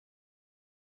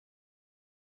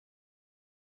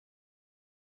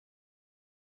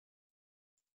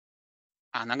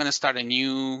and I'm going to start a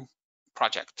new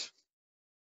project.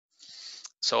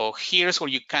 So here's where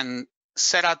you can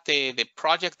set up the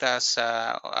project as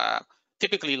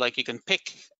typically, like, you can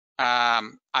pick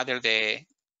either the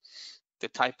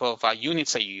type of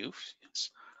units that you use.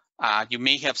 You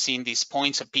may have seen these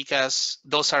points of picas.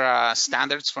 Those are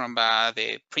standards from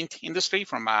the print industry,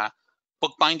 from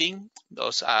bookbinding.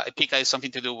 Those pica is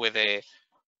something to do with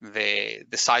the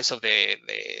size of the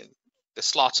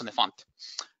slots on the font.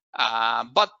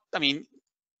 But I mean,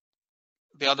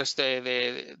 the others,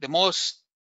 the most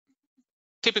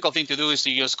typical thing to do is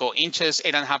to just go inches,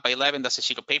 8.5 by 11. That's a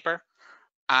sheet of paper,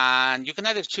 and you can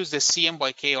either choose the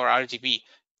CMYK or RGB.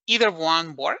 Either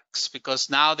one works, because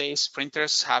nowadays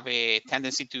printers have a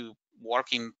tendency to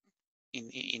work in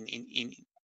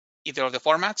either of the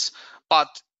formats.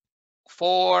 But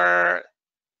for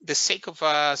the sake of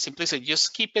simplicity,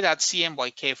 just keep it at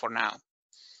CMYK for now.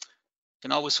 You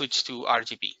can always switch to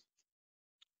RGB.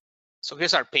 So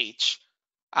here's our page.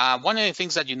 One of the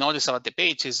things that you notice about the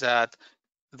page is that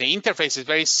the interface is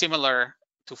very similar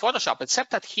to Photoshop,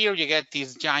 except that here you get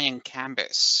this giant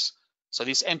canvas. So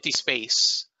this empty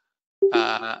space,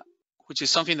 which is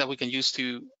something that we can use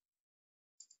to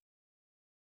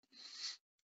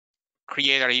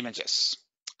create our images.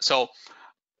 So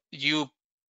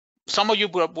some of you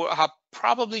have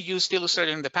probably used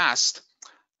Illustrator in the past.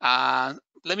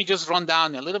 Let me just run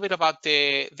down a little bit about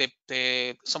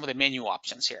some of the menu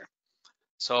options here.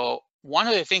 So one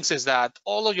of the things is that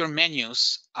all of your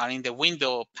menus are in the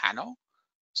window panel.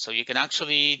 So you can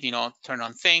actually, turn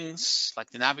on things like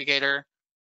the navigator.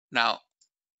 Now,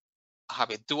 I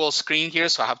have a dual screen here,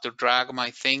 so I have to drag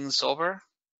my things over.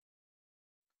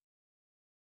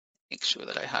 Make sure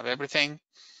that I have everything.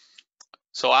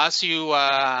 So as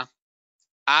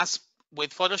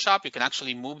with Photoshop, you can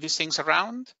actually move these things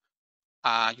around.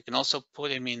 You can also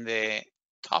put them in the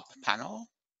top panel,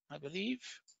 I believe.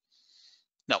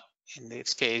 No, in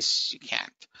this case, you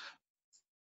can't.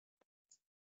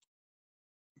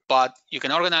 But you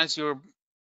can organize your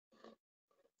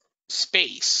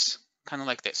space kind of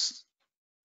like this.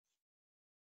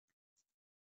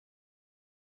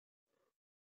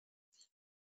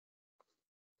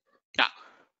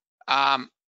 Now,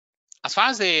 as far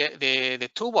as the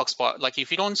toolbox part, like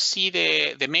if you don't see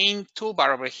the main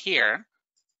toolbar over here,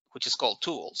 which is called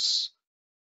Tools,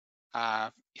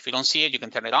 if you don't see it, you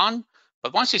can turn it on.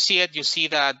 But once you see it, you see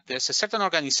that there's a certain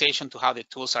organization to how the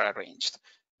tools are arranged.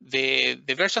 The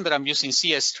version that I'm using,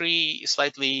 CS3, is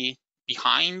slightly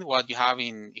behind what you have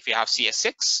if you have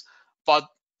CS6, but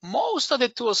most of the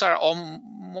tools are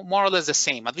more or less the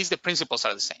same. At least the principles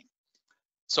are the same.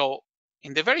 So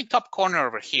in the very top corner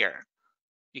over here,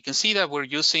 you can see that we're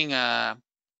using,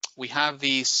 we have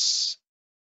these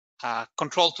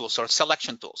control tools or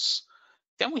selection tools.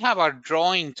 Then we have our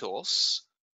drawing tools.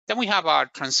 Then we have our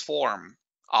transform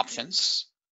options,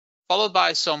 followed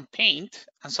by some paint,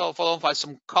 and so followed by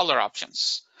some color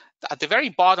options. At the very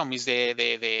bottom is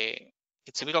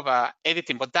it's a bit of a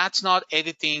editing, but that's not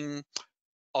editing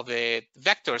of the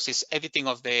vectors, it's editing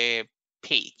of the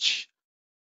page.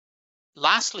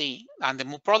 Lastly,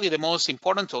 and probably the most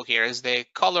important tool here, is the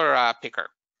color picker.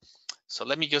 So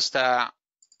let me just go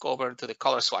over to the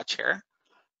color swatch here.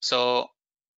 So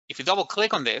if you double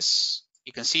click on this,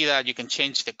 you can see that you can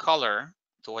change the color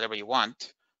to whatever you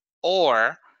want.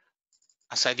 Or,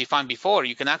 as I defined before,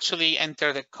 you can actually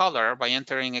enter the color by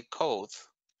entering a code.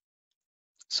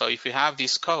 So if you have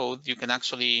this code, you can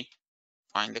actually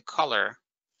find the color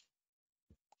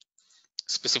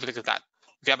specifically to that.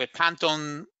 If you have a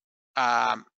Pantone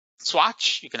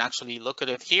swatch, you can actually look at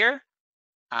it here,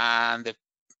 and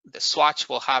the swatch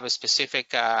will have a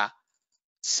specific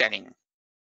setting,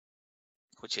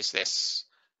 which is this.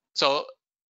 So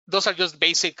those are just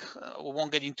basic. We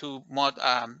won't get into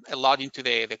a lot into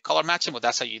the color matching, but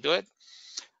that's how you do it.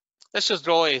 Let's just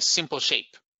draw a simple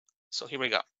shape. So here we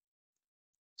go.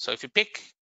 So if you pick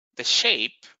the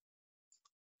shape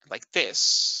like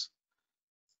this,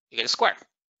 you get a square.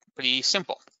 Pretty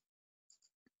simple.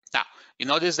 Now, you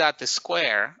notice that the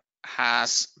square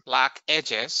has black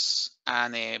edges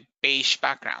and a beige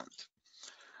background.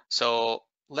 So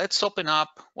let's open up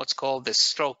what's called the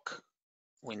stroke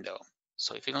window.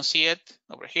 So if you don't see it,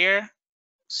 over here,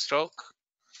 stroke.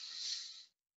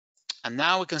 And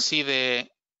now we can see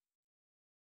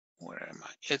where am I?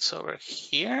 It's over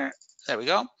here. There we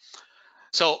go.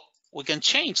 So we can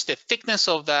change the thickness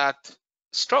of that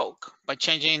stroke by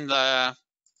changing the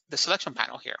selection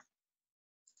panel here.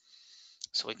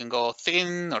 So we can go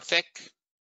thin or thick.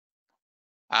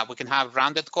 We can have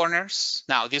rounded corners.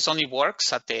 Now this only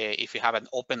works if you have an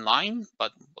open line,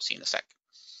 but we'll see in a sec.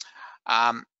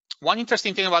 One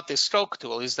interesting thing about the stroke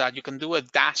tool is that you can do a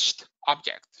dashed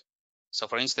object. So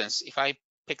for instance, if I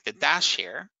pick the dash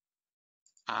here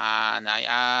and I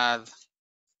add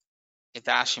a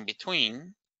dash in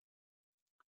between,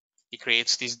 it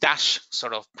creates this dash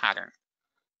sort of pattern,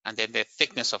 and then the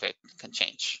thickness of it can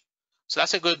change. So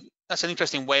that's an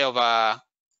interesting way of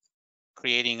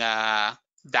creating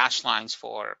dash lines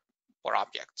for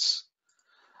objects.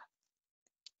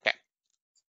 Okay,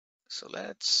 so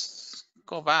let's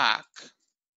go back,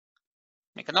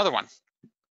 make another one.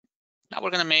 Now we're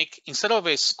gonna make, instead of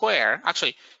a square,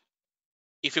 actually,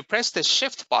 if you press the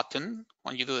shift button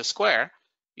when you do the square,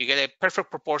 you get a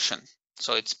perfect proportion.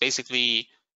 So it's basically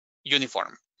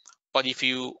uniform. But if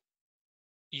you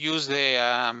use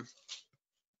the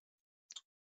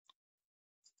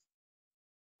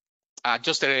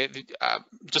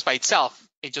just by itself,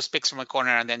 it just picks from a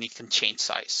corner and then it can change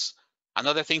size.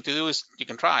 Another thing to do is you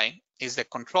can try is the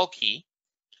control key.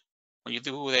 When you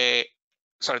do the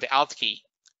alt key,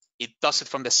 it does it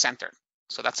from the center.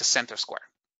 So that's a center square.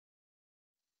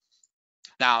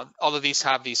 Now, all of these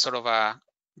have these sort of a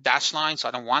dash line, so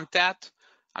I don't want that.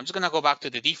 I'm just gonna go back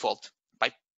to the default.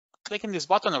 By clicking this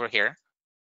button over here,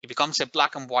 it becomes a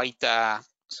black and white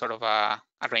sort of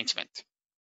arrangement.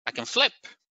 I can flip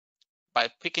by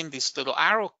picking this little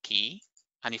arrow key,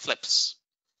 and it flips.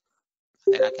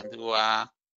 And then I can do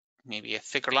maybe a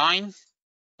thicker line.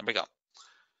 There we go.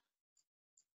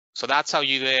 So that's how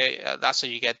you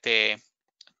get the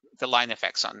line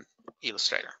effects on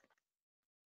Illustrator.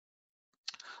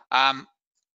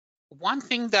 One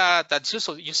thing that's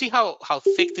useful, you see how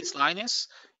thick this line is?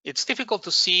 It's difficult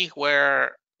to see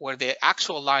where the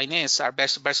actual line is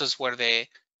versus where the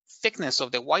thickness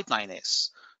of the white line is.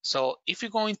 So if you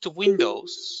go into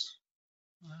Windows,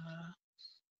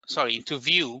 into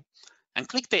View, and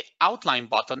click the outline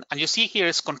button, and you see here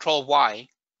is Control Y,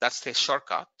 that's the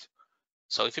shortcut.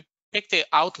 So if you pick the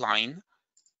outline,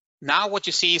 now what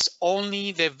you see is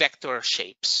only the vector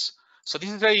shapes. So this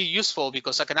is very useful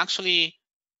because I can actually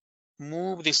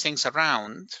move these things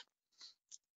around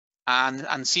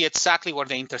and see exactly where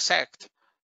they intersect.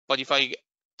 But if I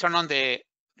turn on the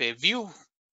view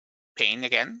pane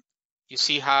again, you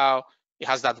see how it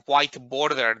has that white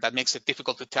border that makes it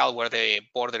difficult to tell where the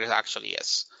border actually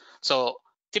is. So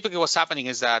typically what's happening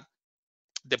is that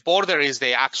the border is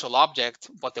the actual object,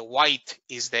 but the white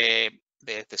is the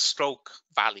stroke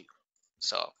value.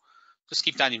 So just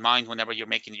keep that in mind whenever you're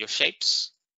making your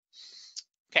shapes.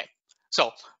 Okay,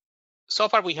 so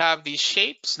far we have these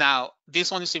shapes. Now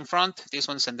this one is in front, this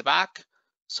one's in the back.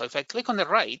 So if I click on the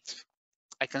right,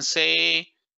 I can say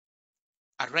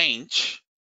arrange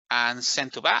and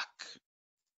send to back.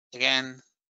 Again,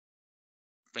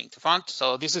 bring to front.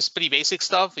 So this is pretty basic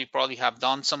stuff. You probably have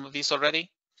done some of these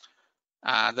already.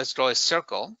 Let's draw a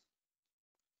circle.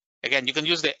 Again, you can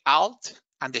use the Alt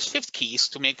and the Shift keys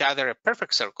to make either a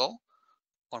perfect circle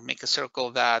or make a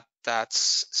circle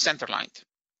that's center-lined.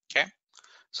 Okay,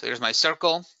 so here's my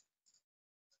circle.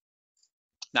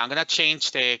 Now I'm gonna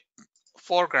change the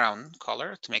foreground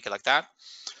color to make it like that.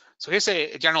 So here's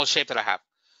a general shape that I have.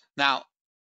 Now,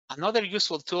 another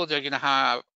useful tool that you're gonna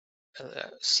have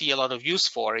see a lot of use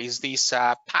for is this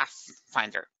path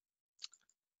finder.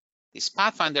 This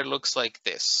path finder looks like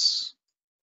this.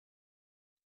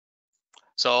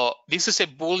 So this is a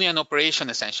Boolean operation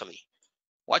essentially.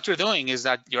 What you're doing is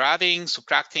that you're adding,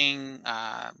 subtracting,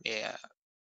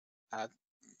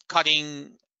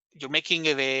 cutting, you're making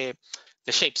the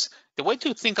shapes. The way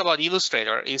to think about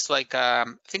Illustrator is like,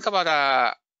 think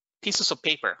about pieces of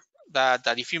paper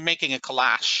that if you're making a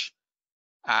collage,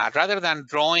 rather than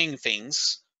drawing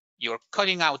things, you're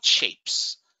cutting out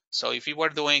shapes. So if you were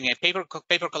doing a paper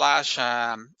collage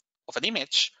of an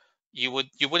image, you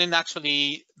wouldn't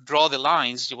actually draw the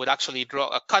lines. You would actually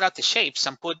cut out the shapes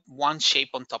and put one shape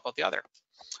on top of the other.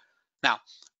 Now,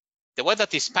 the way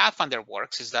that this path finder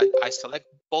works is that I select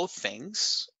both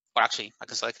things, or actually I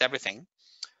can select everything.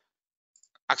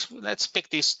 Actually, let's pick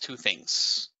these two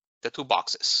things, the two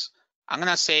boxes. I'm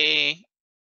gonna say,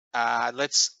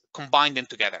 let's combine them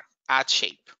together, add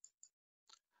shape.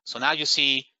 So now you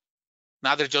see,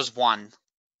 now there's just one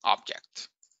object.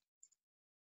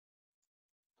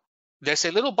 There's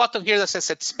a little button here that says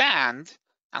expand,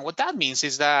 and what that means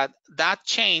is that that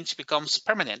change becomes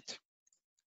permanent.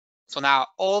 So now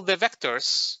all the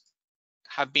vectors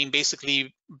have been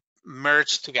basically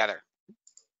merged together.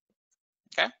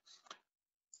 Okay.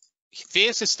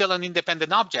 This is still an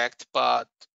independent object, but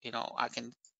I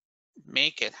can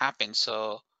make it happen.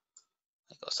 So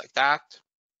it goes like that.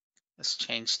 Let's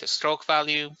change the stroke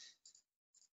value.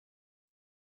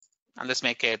 And let's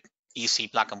make it easy,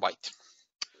 black and white.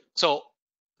 So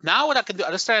Now what I can do,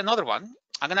 let's try another one.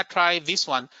 I'm gonna try this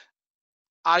one.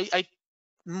 I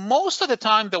most of the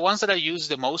time, the ones that I use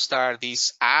the most are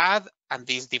these add and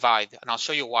these divide, and I'll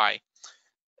show you why.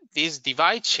 This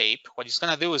divide shape, what it's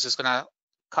gonna do is it's gonna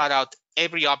cut out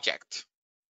every object.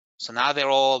 So now they're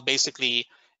all basically,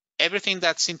 everything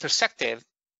that's intersected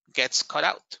gets cut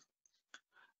out.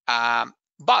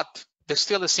 But there's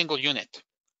still a single unit.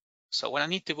 So what I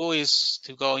need to go is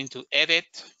to go into edit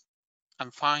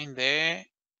and find the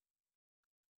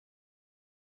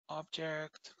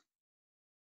object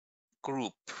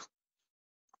group.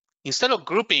 Instead of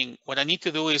grouping, what I need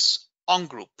to do is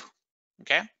ungroup,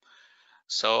 okay?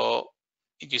 So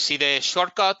you see the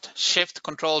shortcut, Shift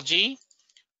Control G.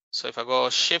 So if I go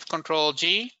Shift Control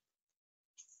G,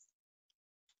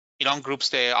 it ungroups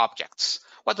the objects.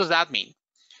 What does that mean?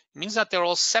 It means that they're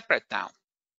all separate now.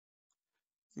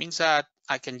 It means that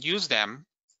I can use them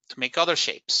to make other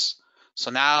shapes.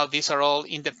 So now these are all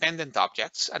independent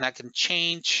objects, and I can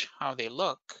change how they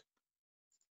look.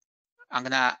 I'm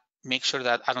gonna make sure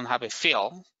that I don't have a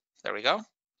fill. There we go.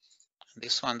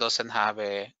 This one doesn't have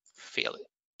a fill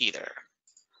either.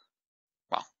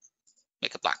 Well,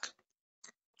 make it black.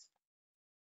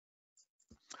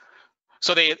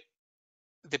 So the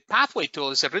pathway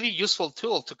tool is a really useful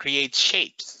tool to create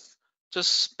shapes,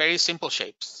 just very simple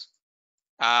shapes,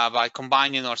 by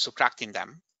combining or subtracting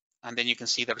them. And then you can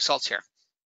see the results here.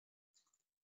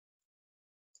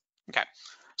 Okay,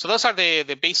 so those are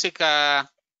the basic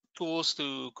tools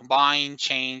to combine,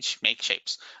 change, make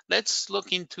shapes. Let's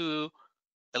look into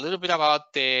a little bit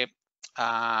about the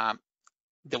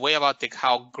way about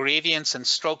how gradients and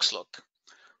strokes look.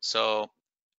 So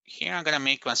here I'm gonna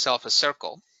make myself a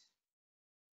circle.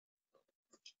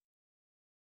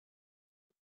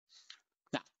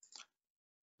 Now,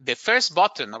 the first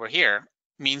button over here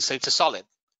means it's a solid.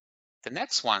 The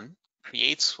next one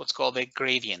creates what's called a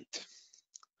gradient.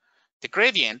 The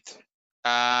gradient,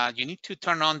 you need to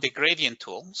turn on the gradient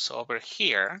tool. So over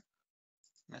here,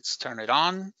 let's turn it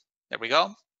on. There we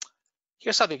go.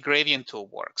 Here's how the gradient tool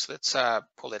works. Let's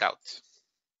pull it out.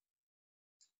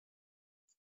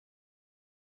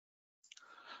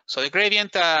 So the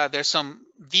gradient, there's some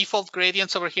default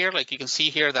gradients over here. Like you can see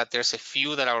here that there's a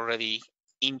few that are already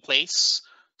in place.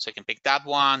 So you can pick that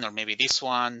one or maybe this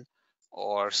one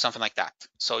or something like that.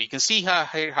 So you can see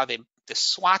here how the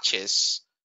swatches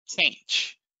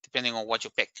change depending on what you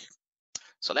pick.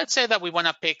 So let's say that we want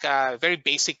to pick a very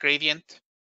basic gradient,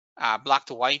 black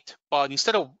to white, but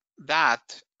instead of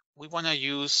that, we want to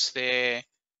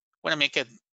make it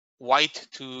white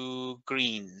to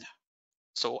green.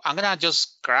 So I'm gonna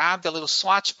just grab the little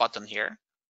swatch button here,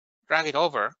 drag it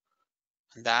over,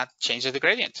 and that changes the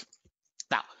gradient.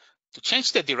 Now, to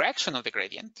change the direction of the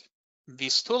gradient,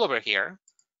 this tool over here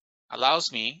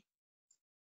allows me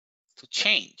to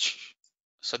change.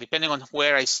 So depending on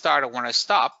where I start or when I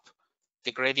stop,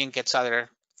 the gradient gets either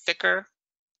thicker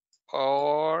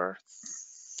or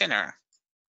thinner,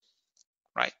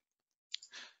 right?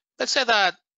 Let's say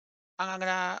that I'm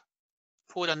gonna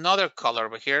put another color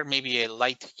over here, maybe a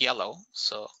light yellow.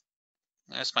 So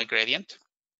there's my gradient.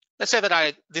 Let's say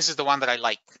that this is the one that I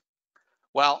like.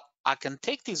 Well, I can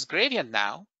take this gradient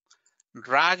now,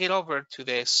 drag it over to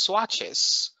the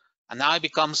swatches, and now it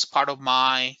becomes part of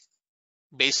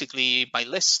basically my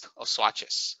list of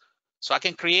swatches. So I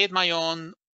can create my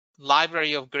own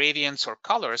library of gradients or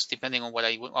colors depending on what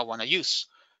I want to use.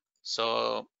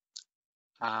 So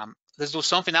let's do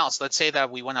something else. Let's say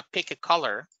that we want to pick a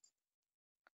color.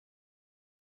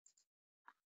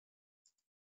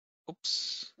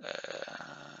 Oops.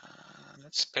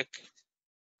 Let's pick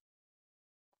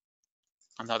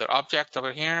another object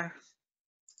over here.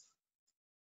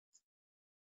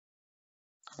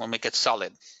 We'll make it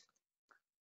solid.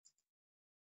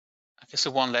 I guess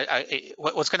it won't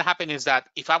what's going to happen is that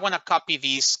if I want to copy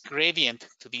this gradient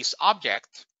to this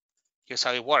object, here's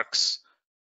how it works.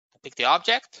 I pick the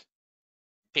object,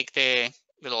 pick the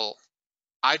little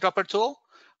eyedropper tool,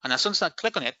 and as soon as I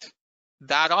click on it,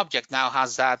 that object now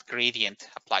has that gradient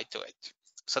applied to it.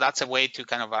 So that's a way to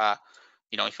kind of,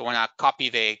 if you want to copy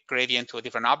the gradient to a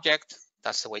different object,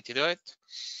 that's the way to do it.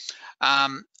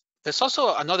 There's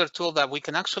also another tool that we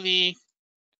can actually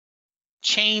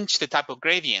change the type of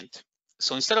gradient.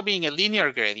 So instead of being a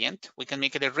linear gradient, we can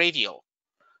make it a radial.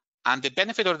 And the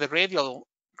benefit of the radial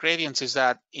gradients is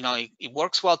that it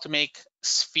works well to make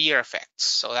sphere effects.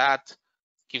 So that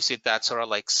gives it that sort of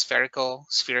like spherical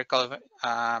sort of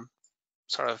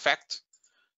effect.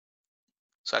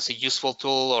 So that's a useful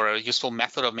tool or a useful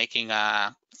method of making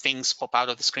things pop out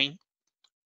of the screen.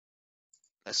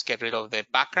 Let's get rid of the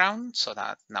background so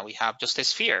that now we have just a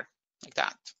sphere like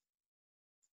that.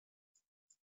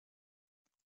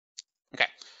 Okay,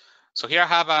 so here I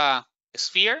have a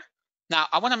sphere. Now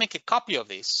I want to make a copy of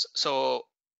this. So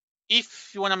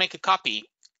if you want to make a copy,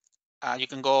 you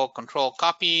can go Control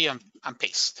Copy and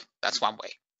paste. That's one way.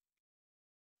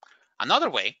 Another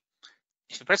way,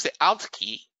 if you press the Alt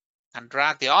key and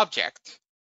drag the object,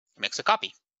 it makes a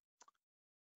copy.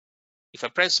 If I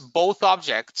press both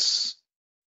objects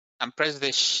and press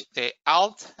the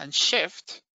Alt and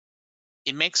Shift,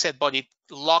 it makes it, but it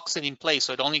locks it in place,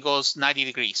 so it only goes 90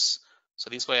 degrees. So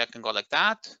this way I can go like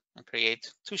that and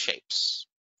create two shapes.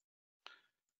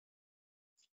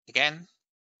 Again,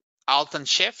 Alt and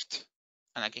Shift,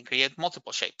 and I can create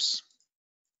multiple shapes.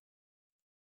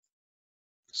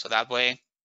 So that way,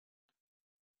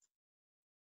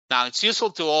 now it's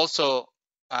useful to also,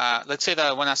 let's say that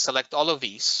I want to select all of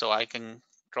these, so I can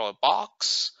draw a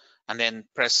box and then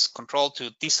press Control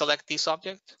to deselect this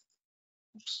object.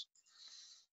 Oops.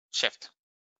 Shift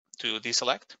to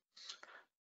deselect.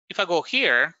 If I go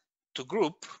here to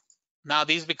group, now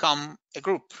these become a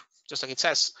group, just like it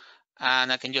says.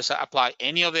 And I can just apply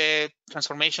any of the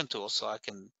transformation tools. So I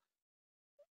can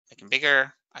make them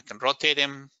bigger, I can rotate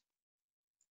them,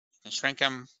 I can shrink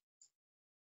them,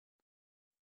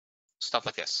 stuff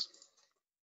like this.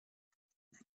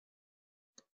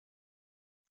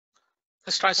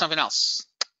 Let's try something else.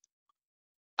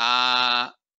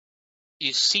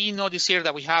 Notice here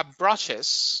that we have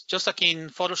brushes, just like in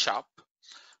Photoshop,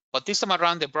 but this time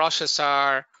around the brushes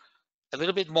are a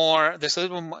little bit more, it's a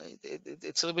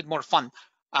little bit more fun.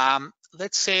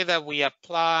 Let's say that we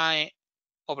apply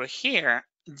over here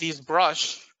this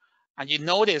brush, and you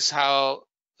notice how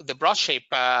the brush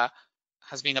shape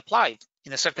has been applied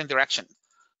in a certain direction.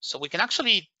 So we can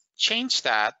actually change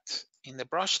that in the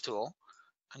brush tool,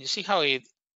 and you see how it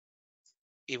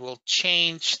will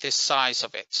change the size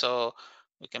of it. So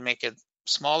we can make it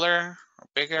smaller or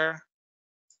bigger,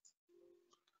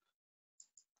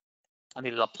 and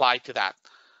it'll apply to that.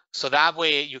 So that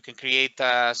way you can create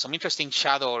some interesting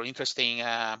shadow or interesting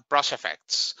brush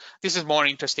effects. This is more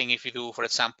interesting if you do, for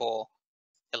example,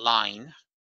 a line.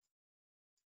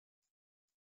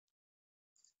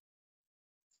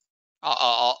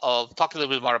 I'll talk a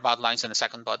little bit more about lines in a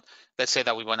second, but let's say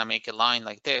that we want to make a line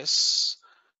like this,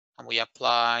 and we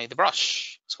apply the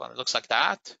brush. So it looks like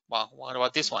that. Well, what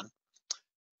about this one?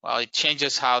 Well, it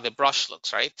changes how the brush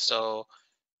looks, right? So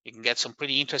you can get some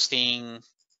pretty interesting,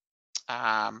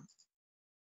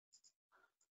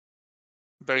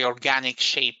 very organic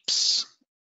shapes,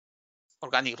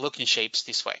 organic looking shapes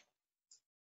this way.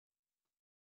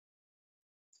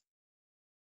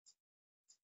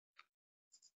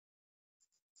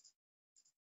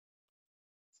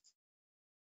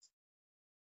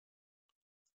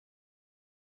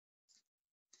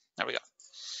 There we go.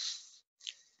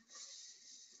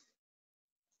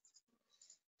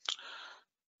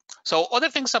 So other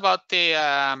things about the,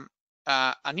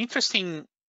 an interesting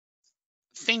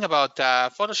thing about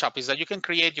Photoshop is that you can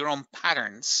create your own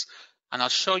patterns, and I'll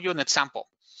show you an example.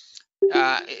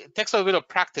 It takes a little bit of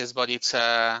practice, but it's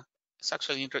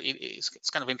actually it's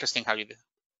kind of interesting how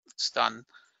it's done.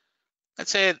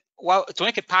 Let's say, well, to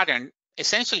make a pattern,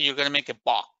 essentially you're going to make a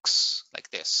box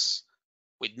like this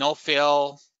with no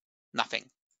fill, nothing,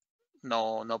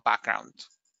 no background.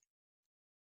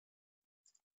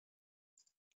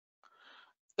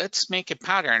 Let's make a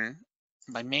pattern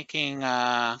by making,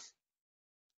 I'm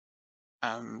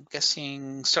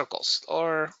guessing circles,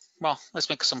 or well, let's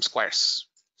make some squares.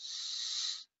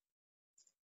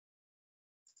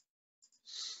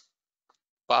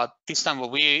 But this time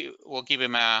we will give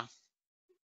him a,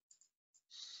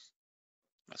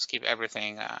 let's give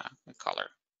everything a color.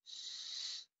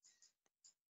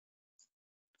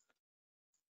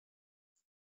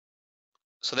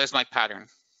 So there's my pattern.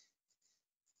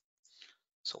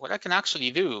 So what I can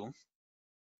actually do,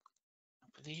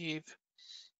 I believe,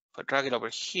 if I drag it over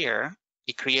here,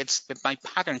 it creates my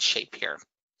pattern shape here.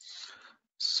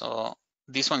 So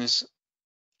this one is,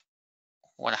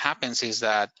 what happens is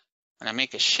that when I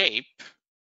make a shape,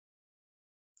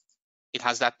 it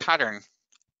has that pattern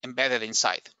embedded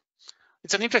inside.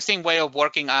 It's an interesting way of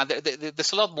working.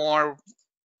 There's a lot more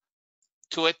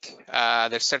to it.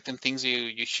 There's certain things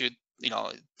you should,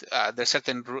 there's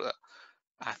certain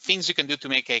things you can do to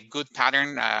make a good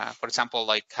pattern. For example,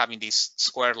 like having these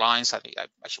square lines. I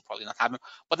should probably not have them,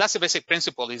 but that's the basic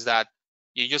principle, is that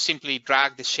you just simply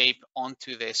drag the shape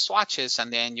onto the swatches,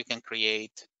 and then you can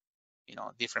create,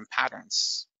 different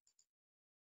patterns.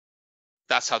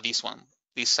 That's how this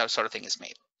sort of thing is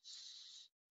made.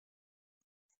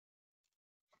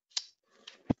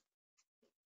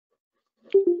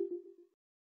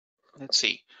 Let's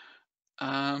see.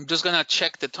 I'm just gonna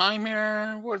check the time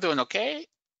here. We're doing okay.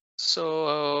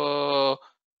 So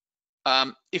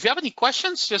if you have any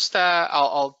questions, just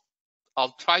I'll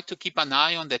try to keep an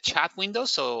eye on the chat window.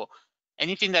 So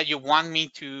anything that you want me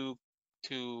to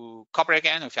cover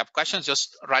again, if you have questions,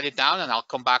 just write it down and I'll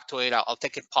come back to it. I'll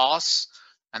take a pause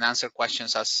and answer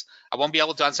questions as I won't be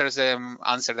able to answer them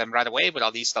right away, but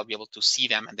at least I'll be able to see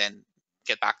them and then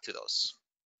get back to those.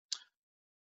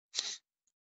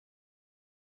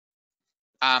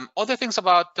 Other things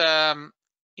about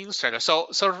Illustrator.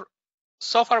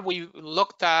 So far we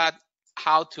looked at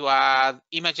how to add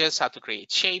images, how to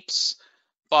create shapes,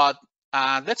 but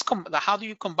how do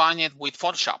you combine it with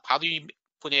Photoshop? How do you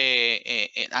put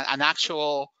an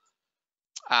actual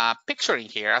picture in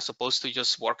here as opposed to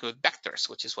just working with vectors,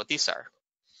 which is what these are?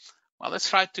 Well, let's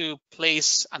try to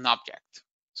place an object.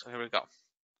 So here we go.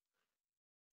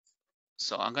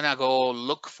 So I'm gonna go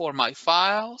look for my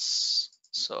files.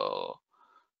 So,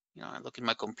 I look in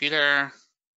my computer.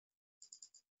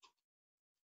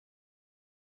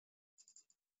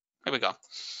 Here we go.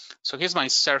 So here's my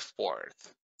surfboard.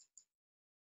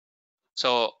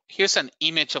 So here's an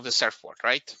image of the surfboard,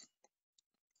 right?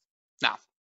 Now,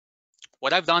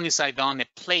 what I've done is I've done a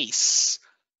place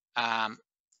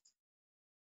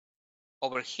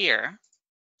over here.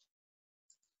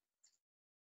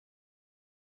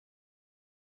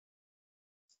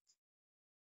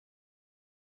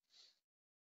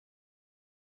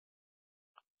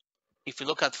 If you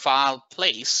look at file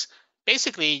place,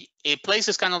 basically a place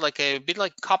is kind of like a bit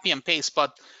like copy and paste,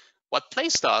 but what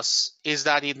place does is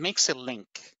that it makes a link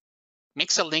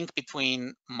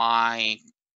between my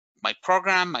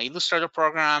program, my Illustrator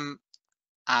program,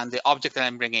 and the object that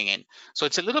I'm bringing in. So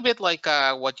it's a little bit like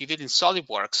what you did in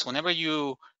SolidWorks. Whenever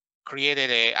you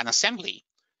created an assembly,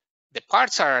 the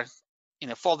parts are in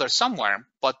a folder somewhere,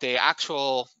 but the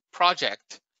actual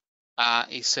project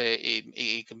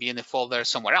it can be in a folder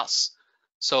somewhere else.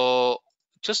 So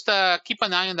just keep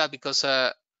an eye on that, because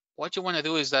what you want to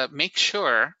do is make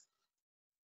sure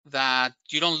that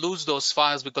you don't lose those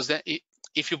files, because then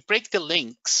if you break the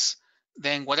links,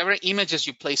 then whatever images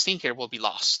you placed in here will be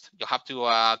lost. You'll have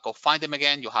to go find them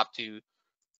again. You'll have to.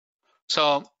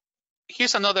 So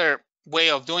here's another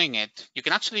way of doing it. You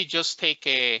can actually just take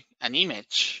an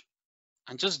image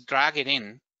and just drag it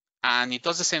in, and it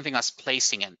does the same thing as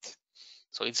placing it.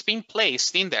 So it's been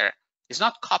placed in there. It's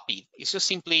not copied. It's just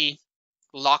simply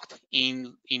locked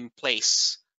in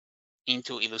place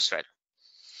into Illustrator.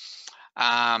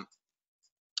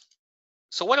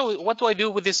 So what do I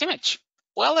do with this image?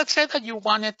 Well, let's say that you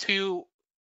wanted to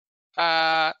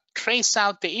trace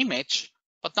out the image,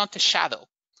 but not the shadow.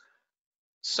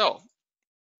 So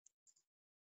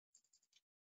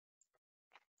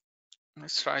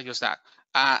let's try just that.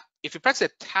 If you press the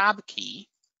Tab key,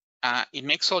 it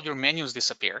makes all your menus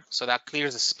disappear. So that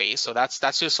clears the space. So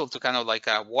that's useful to kind of like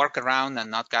work around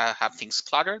and not have things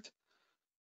cluttered.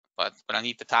 But I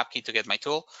need the Tab key to get my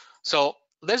tool. So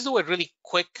let's do a really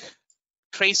quick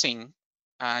tracing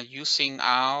using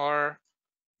our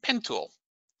pen tool.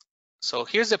 So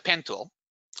here's the pen tool.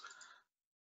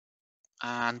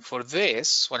 And for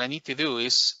this, what I need to do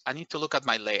is I need to look at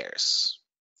my layers.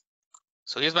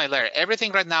 So here's my layer.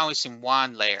 Everything right now is in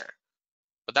one layer,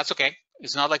 but that's okay.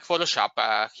 It's not like Photoshop.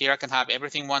 Here I can have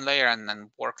everything one layer and then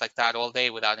work like that all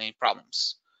day without any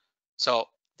problems. So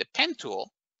the pen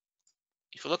tool,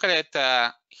 if you look at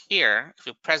it here, if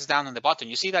you press down on the button,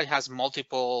 you see that it has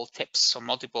multiple tips or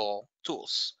multiple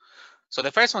tools. So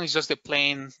the first one is just the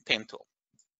plain pen tool.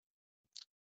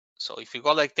 So if you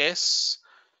go like this,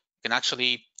 you can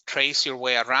actually trace your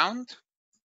way around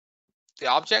the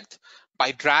object.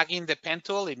 By dragging the pen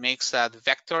tool, it makes that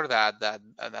vector,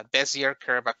 that Bezier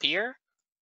curve appear.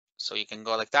 So you can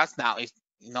go like that. Now,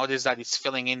 notice that it's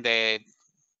filling in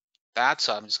that.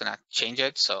 So I'm just gonna change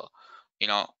it. So,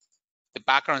 the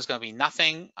background is gonna be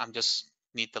nothing. I'm just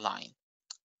need the line.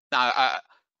 Now,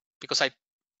 because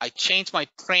I changed my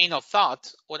train of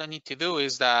thought, what I need to do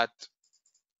is that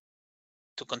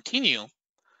to continue,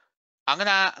 I'm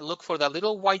gonna look for the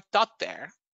little white dot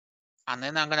there, and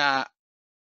then I'm gonna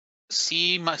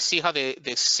see how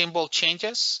the symbol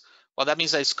changes. Well, that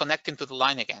means that it's connecting to the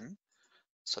line again.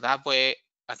 So that way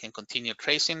I can continue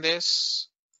tracing this,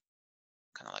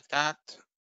 kind of like that.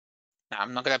 Now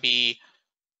I'm not gonna be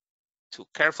too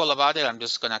careful about it. I'm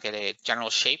just gonna get a general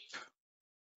shape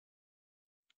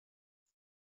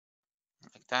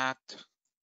like that.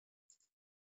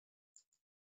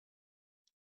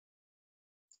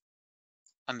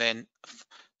 And then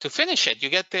to finish it,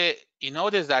 you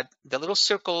notice that the little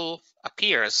circle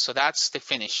appears. So that's the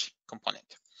finish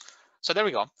component. So there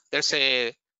we go.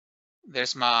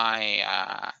 There's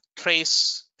my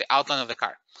trace, the outline of the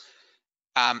car.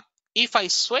 if I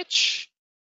switch,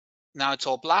 now it's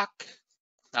all black,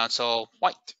 now it's all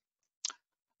white.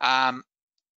 The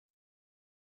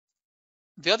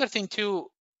other thing too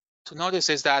to notice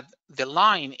is that the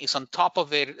line is on top of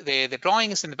the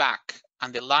drawing is in the back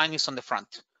and the line is on the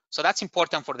front. So that's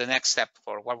important for the next step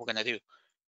for what we're gonna do.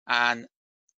 And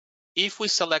if we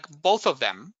select both of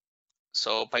them,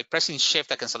 so by pressing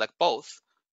Shift, I can select both.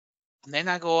 And then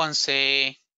I go and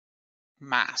say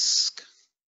mask.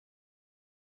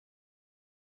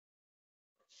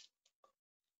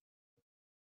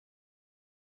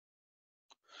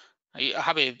 I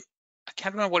have it, I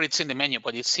can't remember what it's in the menu,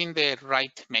 but it's in the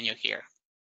right menu here.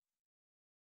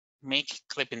 Make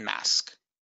clipping mask.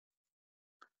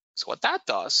 So what that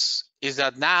does is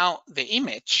that now the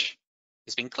image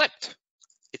is being clipped.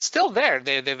 It's still there,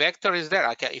 the vector is there.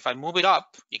 If I move it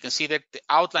up, you can see that the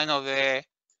outline of the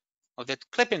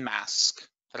clipping mask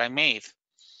that I made.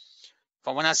 If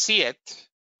I wanna see it,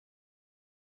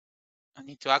 I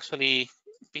need to actually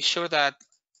be sure that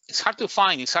it's hard to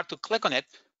find, it's hard to click on it.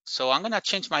 So I'm gonna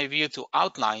change my view to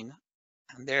outline,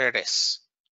 and there it is.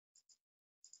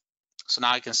 So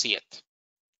now I can see it.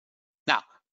 Now,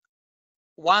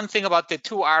 one thing about the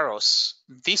two arrows,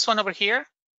 this one over here,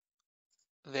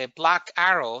 the black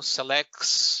arrow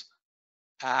selects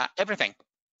everything.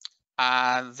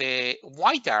 The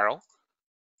white arrow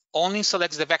only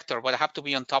selects the vector, but I have to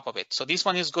be on top of it. So this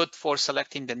one is good for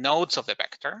selecting the nodes of the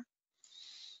vector.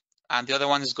 And the other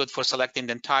one is good for selecting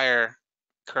the entire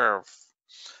curve.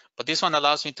 But this one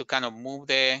allows me to kind of move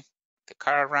the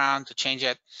car around, to change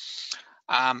it.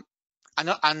 And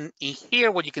in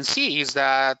here, what you can see is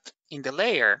that in the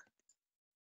layer,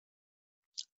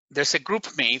 there's a group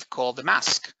made called the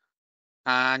mask.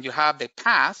 And you have the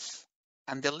path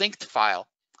and the linked file.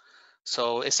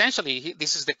 So essentially,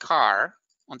 this is the car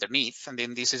underneath, and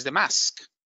then this is the mask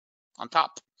on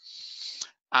top.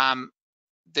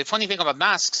 The funny thing about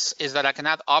masks is that I can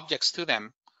add objects to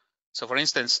them. So for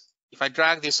instance, if I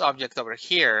drag this object over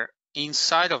here,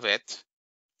 inside of it,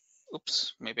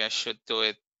 oops, maybe I should do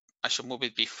it, I should move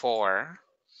it before.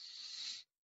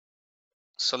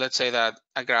 So let's say that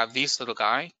I grab this little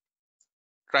guy.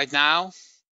 Right now,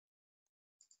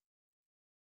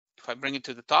 if I bring it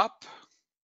to the top,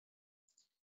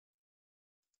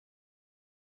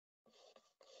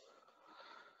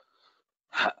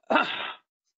 I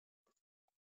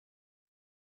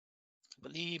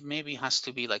believe maybe it has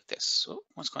to be like this. Oh,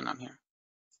 what's going on here?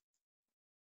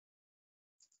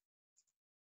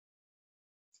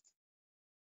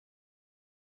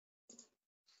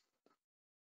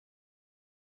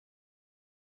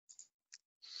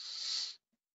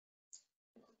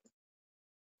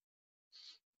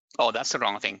 Oh, that's the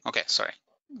wrong thing. Okay, sorry.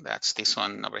 That's this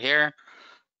one over here.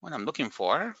 What I'm looking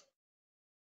for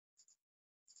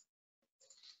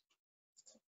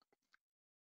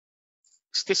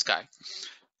is this guy.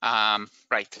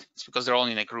 Right, it's because they're all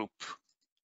in a group.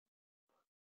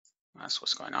 That's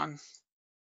what's going on.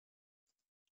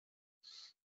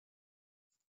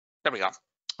 There we go.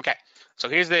 Okay, so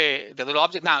here's the little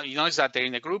object. Now you notice that they're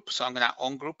in a group, so I'm gonna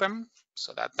ungroup them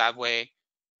so that way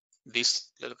this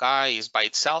little guy is by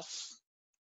itself.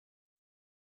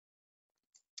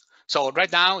 So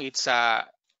right now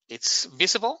it's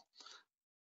visible.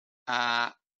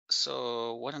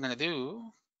 So what I'm gonna do,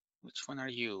 which one are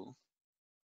you?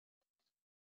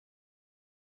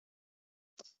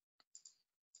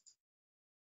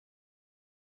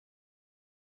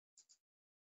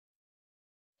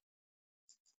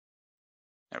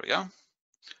 There we go.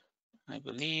 I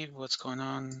believe what's going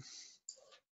on.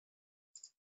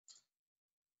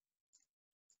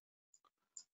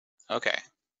 Okay.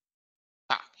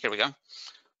 Here we go.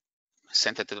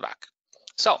 Sent it to the back.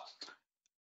 So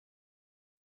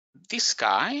this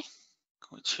guy,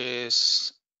 which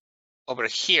is over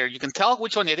here, you can tell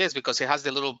which one it is because it has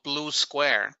the little blue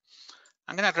square.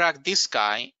 I'm gonna drag this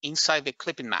guy inside the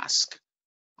clipping mask.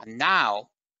 And now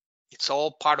it's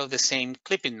all part of the same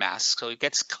clipping mask. So it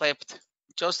gets clipped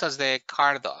just as the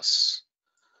car does.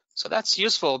 So that's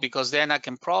useful because then I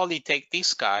can probably take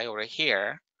this guy over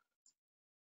here.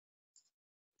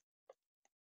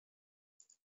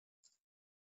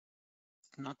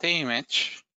 Not the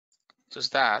image,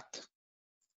 just that.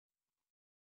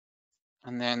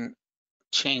 And then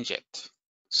change it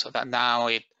so that now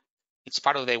it's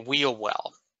part of the wheel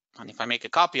well. And if I make a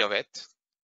copy of it,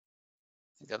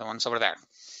 the other one's over there.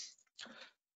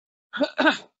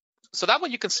 So that way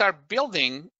you can start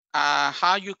building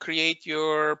how you create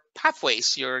your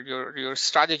pathways, your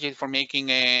strategy for making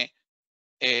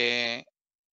your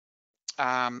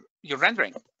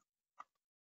rendering.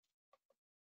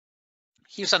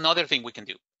 Here's another thing we can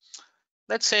do.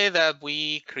 let's say that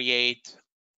we create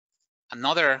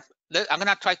another, I'm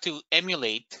gonna try to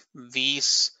emulate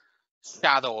this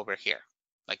shadow over here,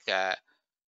 like the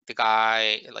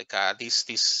guy, like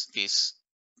this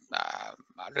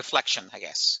reflection, I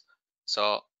guess.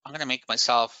 So I'm gonna make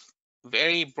myself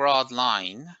very broad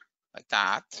line like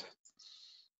that.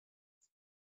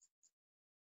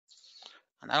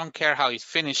 And I don't care how it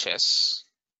finishes.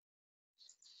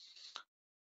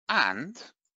 And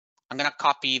I'm gonna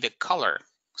copy the color.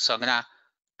 So I'm gonna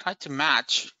try to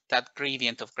match that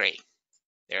gradient of gray.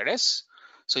 There it is.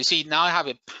 So you see, now I have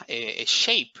a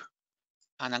shape,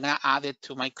 and I'm gonna add it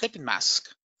to my clipping mask.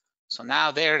 So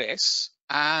now there it is.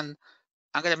 And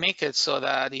I'm gonna make it so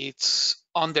that it's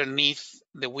underneath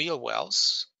the wheel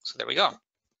wells. So there we go.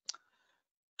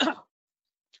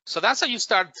 So that's how you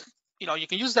start, you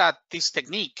can use this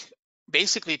technique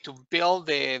basically to build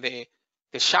the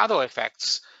shadow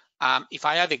effects. If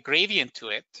I add a gradient to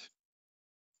it,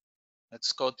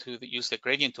 let's go to use the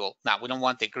gradient tool. Now we don't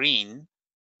want the green.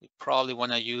 We probably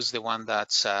want to use the one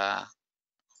that's over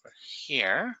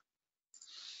here.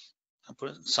 I'll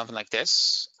put something like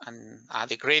this and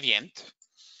add a gradient.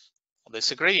 Well,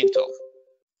 there's a gradient tool,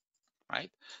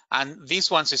 right? And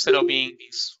these ones, instead of being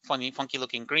this funky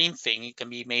looking green thing, it can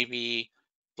be maybe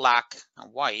black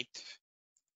and white.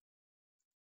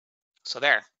 So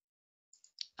there.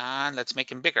 And let's make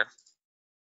them bigger.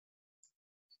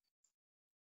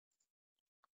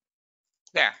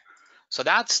 There. So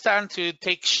that's starting to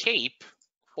take shape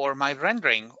for my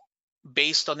rendering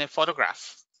based on a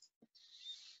photograph.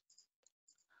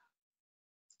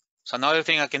 So another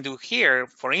thing I can do here,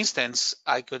 for instance,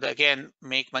 I could again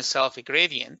make myself a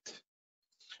gradient,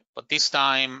 but this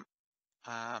time,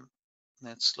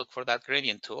 let's look for that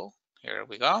gradient tool. Here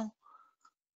we go.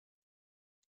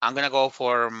 I'm gonna go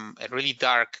from a really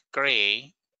dark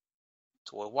gray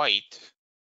to a white,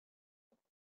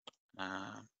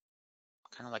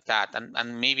 kind of like that.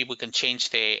 And maybe we can change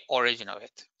the origin of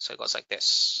it. So it goes like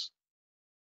this.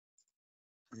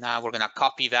 Now we're gonna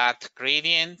copy that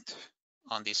gradient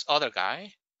on this other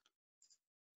guy,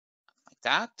 like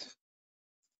that.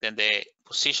 Then the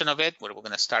position of it, we're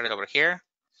gonna start it over here.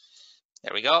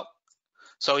 There we go.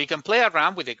 So you can play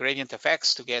around with the gradient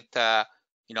effects to get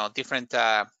different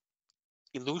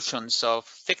illusions of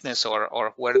thickness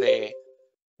or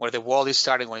where the wall is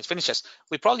starting when it finishes.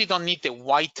 We probably don't need the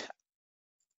white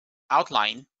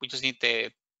outline. We just need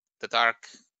the dark,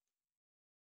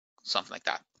 something like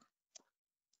that.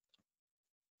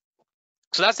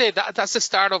 So that's the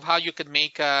start of how you can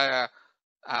make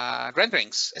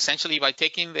renderings, essentially by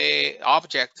taking the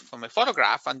object from a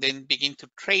photograph and then begin to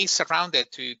trace around it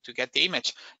to get the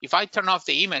image. If I turn off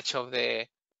the image of the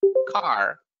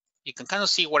car, you can kind of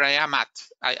see where I am at.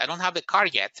 I don't have the car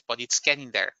yet, but it's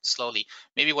getting there slowly.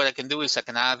 Maybe what I can do is I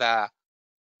can add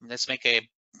let's make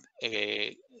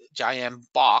a giant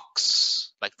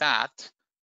box like that,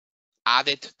 add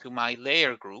it to my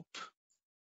layer group.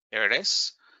 There it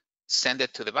is. Send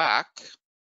it to the back.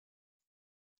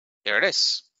 There it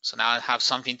is. So now I have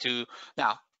something to,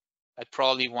 now I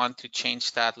probably want to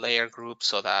change that layer group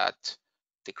so that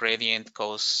the gradient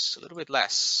goes a little bit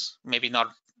less, maybe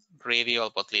not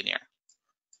radial, but linear,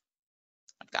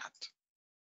 like that.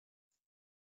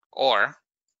 Or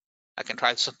I can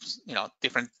try some,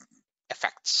 different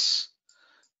effects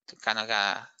to kind of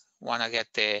want to get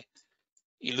the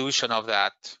illusion of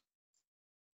that.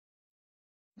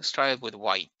 Let's try it with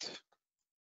white.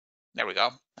 There we go.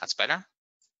 That's better.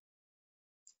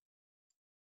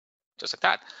 Just like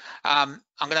that. I'm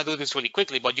gonna do this really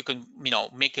quickly, but you can,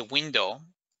 make a window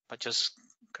by just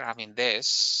grabbing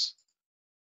this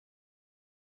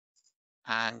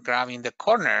and grabbing the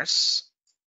corners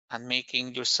and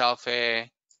making yourself the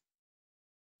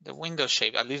window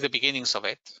shape, at least the beginnings of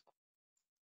it.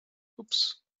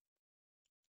 Oops.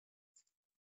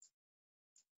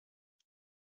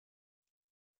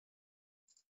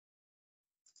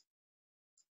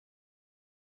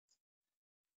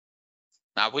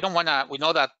 Now we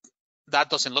know that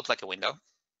doesn't look like a window.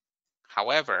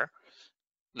 However,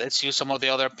 let's use some of the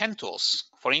other pen tools.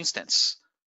 For instance,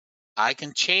 I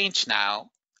can change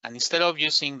now, and instead of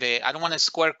using I don't want a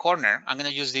square corner, I'm gonna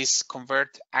use this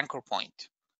convert anchor point.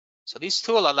 So this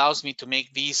tool allows me to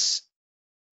make this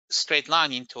straight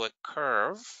line into a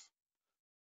curve,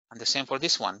 and the same for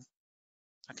this one.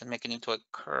 I can make it into a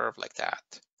curve like that.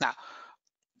 Now,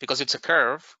 because it's a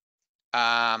curve,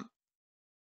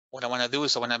 what I want to do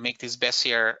is I want to make this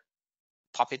Bezier,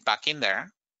 pop it back in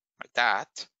there like that.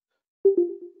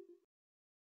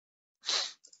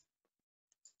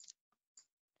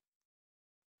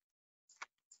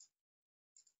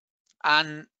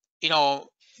 And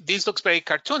this looks very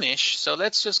cartoonish, so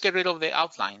let's just get rid of the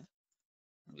outline.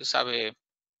 Just have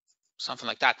something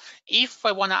like that. If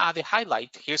I want to add a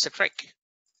highlight, here's a trick.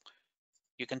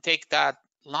 You can take that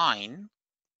line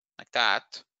like that,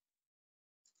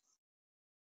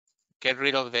 get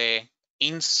rid of the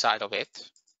inside of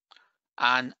it,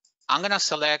 and I'm going to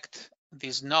select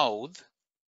this node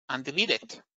and delete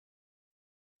it.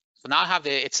 So now I have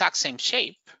the exact same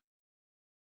shape.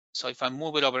 So if I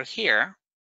move it over here,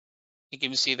 you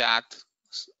can see that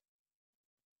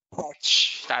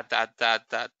edge,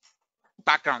 that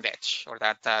background edge, or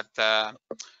that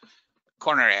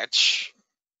corner edge.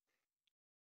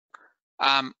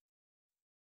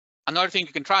 Another thing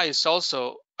you can try is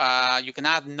also you can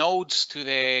add nodes to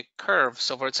the curve.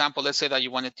 So for example, let's say that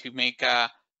you wanted to make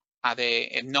add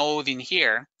a node in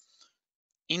here.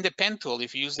 In the pen tool,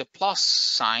 if you use the plus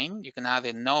sign, you can add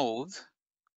a node,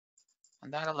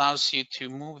 and that allows you to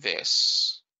move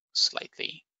this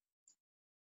slightly.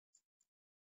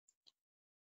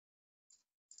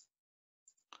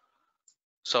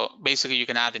 So basically, you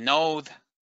can add a node,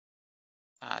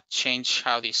 change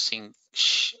how this thing,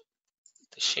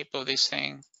 the shape of this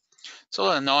thing. It's a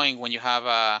little annoying when you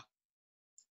have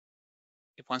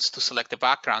it wants to select the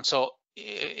background. So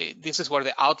this is where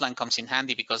the outline comes in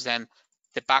handy, because then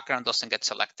the background doesn't get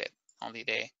selected, only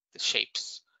the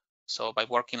shapes. So by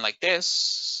working like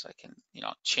this, I can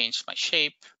change my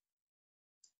shape.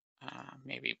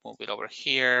 Maybe move it over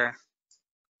here,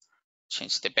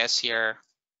 change the Bezier.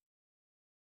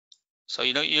 So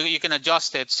you can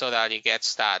adjust it so that it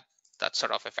gets that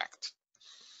sort of effect.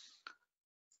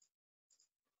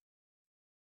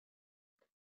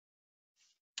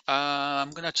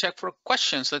 I'm gonna check for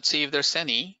questions. Let's see if there's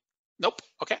any. Nope.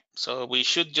 Okay, so we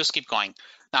should just keep going.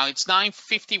 Now it's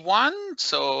 9:51,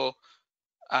 so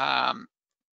I'll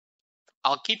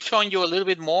keep showing you a little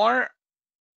bit more.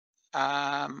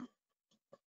 We'll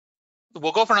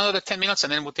go for another 10 minutes,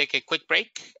 and then we'll take a quick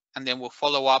break, and then we'll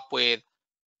follow up with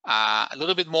a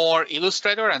little bit more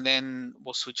Illustrator, and then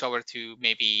we'll switch over to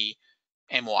maybe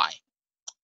MOI.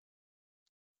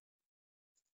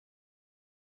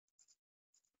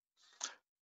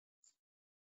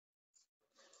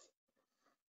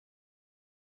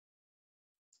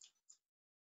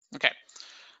 Okay,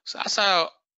 so that's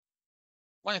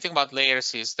one thing about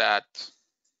layers is that,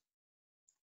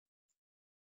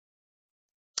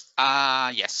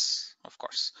 yes, of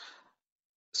course.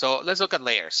 So let's look at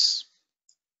layers.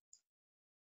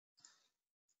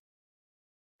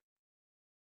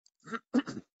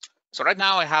 So right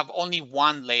now I have only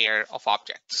one layer of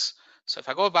objects. So if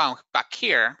I go back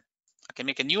here, I can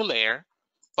make a new layer,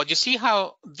 but you see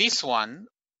how this one,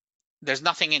 there's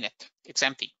nothing in it, it's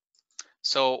empty.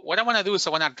 So what I want to do is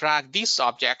I want to drag this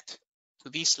object to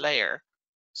this layer.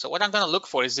 So what I'm going to look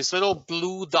for is this little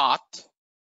blue dot,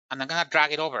 and I'm going to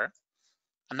drag it over.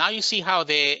 And now you see how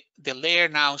the layer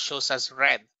now shows as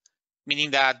red,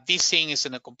 meaning that this thing is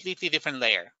in a completely different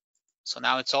layer. So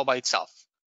now it's all by itself.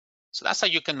 So that's how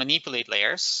you can manipulate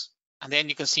layers. And then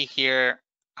you can see here,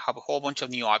 I have a whole bunch of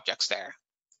new objects there.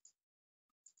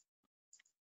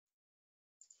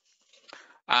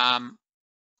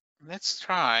 Let's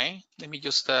try, let me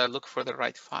just look for the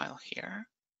right file here.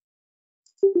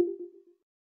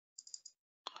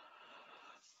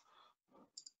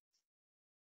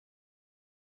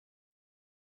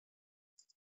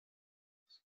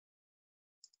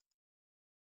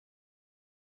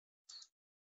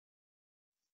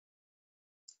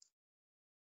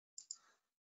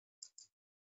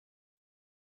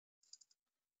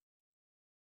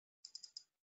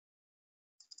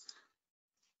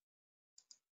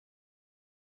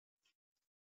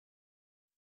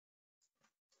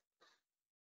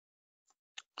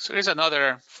 So here's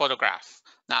another photograph.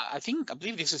 Now, I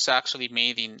believe this is actually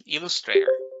made in Illustrator.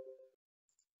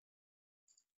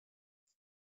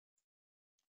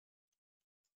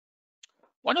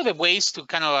 One of the ways to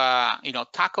kind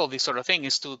of tackle this sort of thing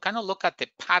is to kind of look at the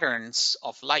patterns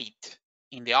of light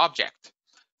in the object.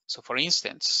 So for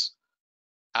instance,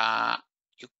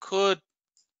 you could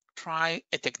try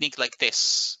a technique like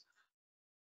this.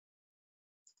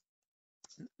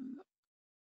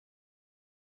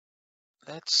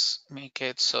 Let's make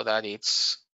it so that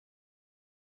it's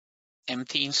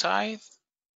empty inside.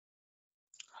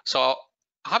 So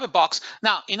I have a box.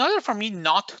 Now, in order for me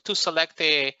not to select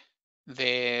the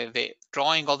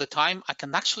drawing all the time, I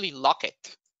can actually lock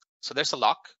it. So there's a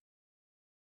lock.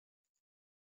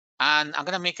 And I'm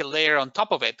gonna make a layer on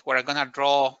top of it where I'm gonna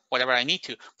draw whatever I need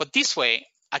to. But this way,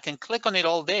 I can click on it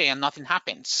all day and nothing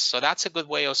happens. So that's a good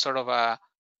way of sort of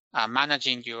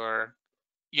managing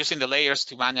using the layers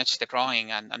to manage the drawing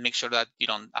and make sure that you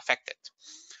don't affect it.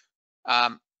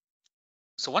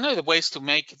 So one of the ways to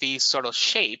make this sort of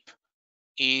shape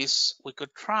is we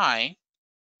could try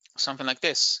something like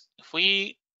this. If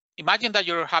we imagine that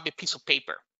you have a piece of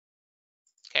paper,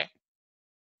 okay?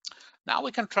 Now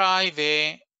we can try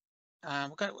the,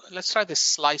 let's try the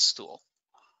slice tool.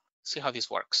 See how this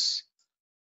works.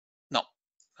 No,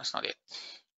 that's not it.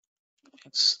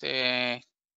 It's the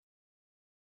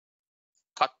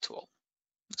cut tool.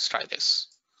 Let's try this.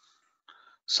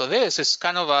 So this is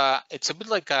kind of it's a bit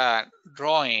like a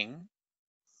drawing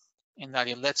in that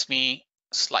it lets me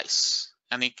slice.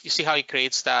 And you see how it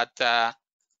creates that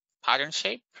pattern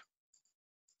shape?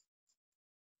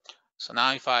 So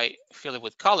now if I fill it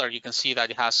with color, you can see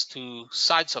that it has two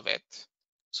sides of it.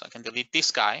 So I can delete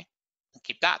this guy and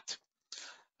keep that.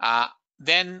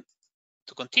 Then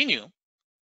to continue,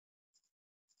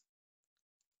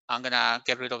 I'm gonna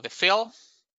get rid of the fill.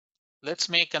 Let's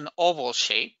make an oval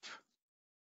shape.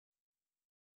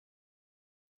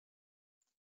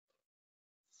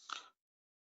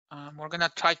 We're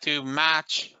gonna try to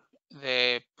match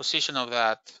the position of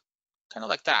that, kind of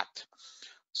like that.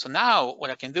 So now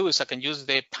what I can do is I can use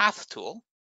the path tool,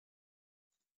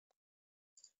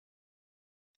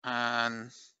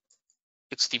 and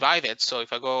it's divided. So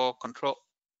if I go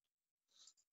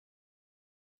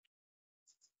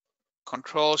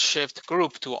Control Shift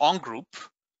Group to ungroup,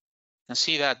 you can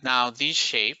see that now this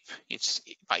shape, it's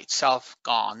by itself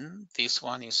gone. This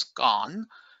one is gone,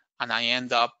 and I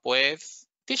end up with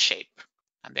this shape.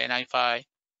 And then if I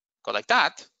go like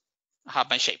that, I have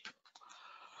my shape.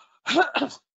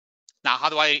 Now, how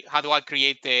do I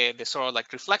create the sort of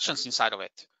like reflections inside of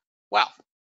it? Well,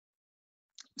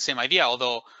 same idea,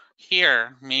 although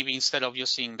here, maybe instead of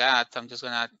using that, I'm just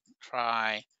gonna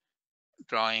try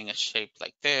drawing a shape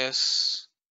like this,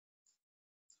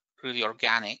 really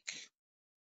organic,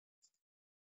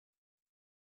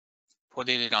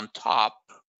 putting it on top,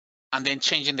 and then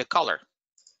changing the color.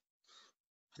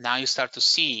 Now you start to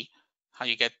see how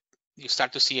you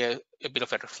start to see a bit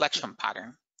of a reflection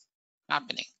pattern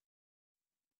happening.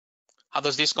 How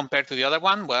does this compare to the other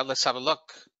one? Well, let's have a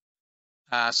look.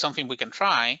 Something we can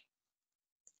try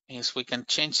is we can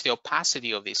change the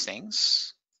opacity of these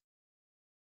things.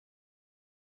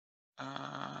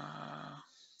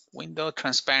 Window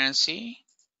transparency.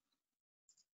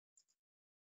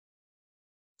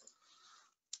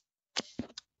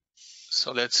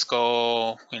 So let's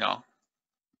go,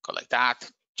 go like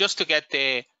that, just to get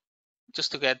be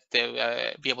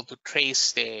able to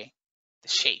trace the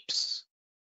shapes.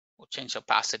 We'll change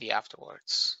opacity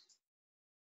afterwards.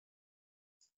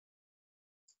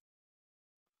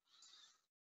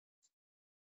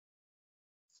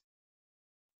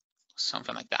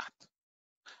 Something like that.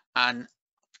 And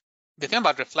the thing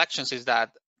about reflections is that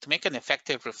to make an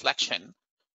effective reflection,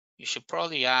 you should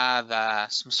probably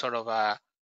add some sort of a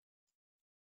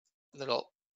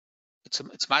little.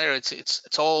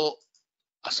 It's all,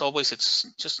 as always. It's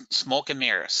just smoke and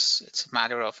mirrors. It's a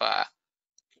matter of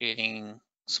creating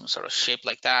some sort of shape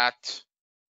like that.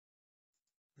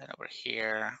 Then over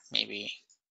here, maybe.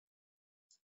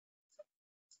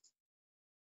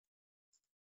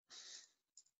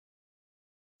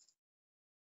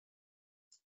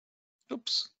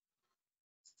 Oops.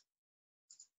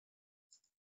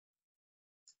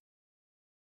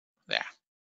 There.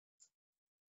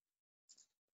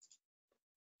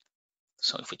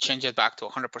 So if we change it back to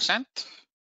 100%,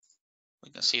 we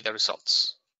can see the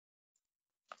results.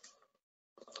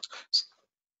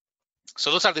 So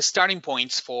those are the starting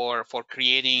points for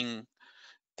creating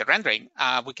the rendering.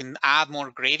 We can add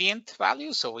more gradient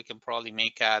values, so we can probably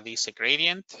make this a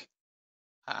gradient.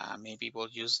 Maybe we'll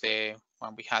use the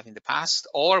one we had in the past,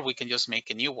 or we can just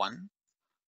make a new one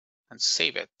and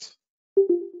save it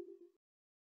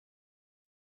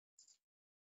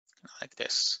like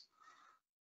this.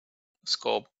 Let's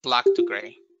go black to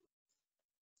gray.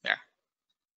 There.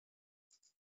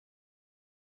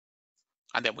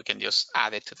 And then we can just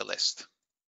add it to the list.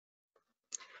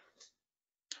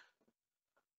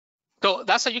 So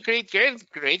that's how you create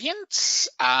gradients.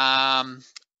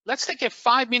 Let's take a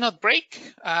 5-minute break.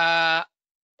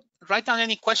 Write down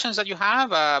any questions that you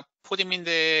have. Put them in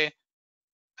the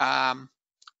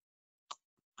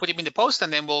post,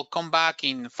 and then we'll come back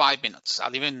in 5 minutes.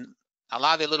 I'll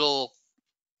add a little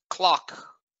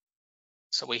clock,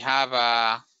 so we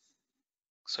have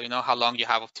so you know how long you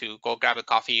have to go grab a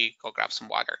coffee, go grab some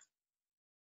water.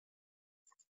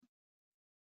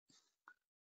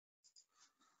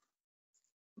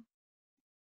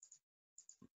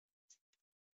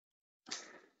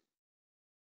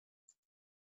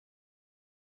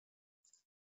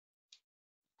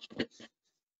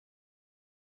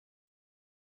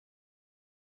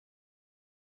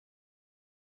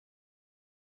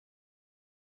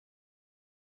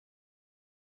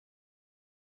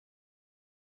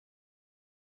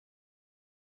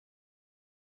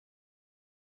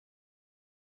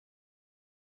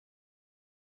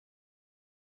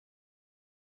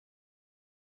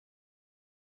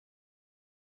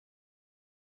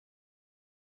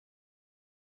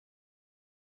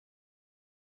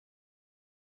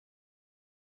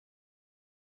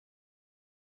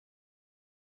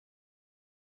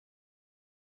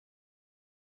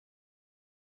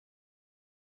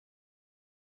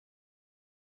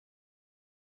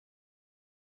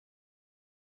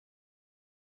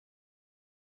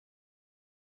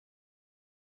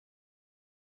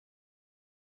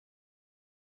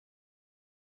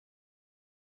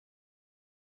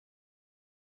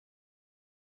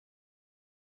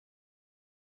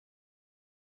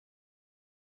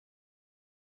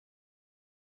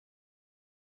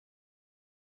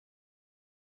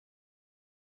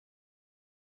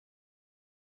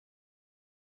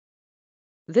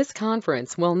 This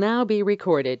conference will now be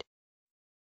recorded.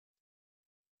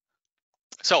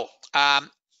 So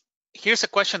here's a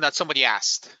question that somebody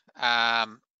asked.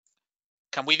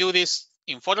 Can we do this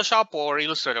in Photoshop or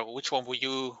Illustrator? Which one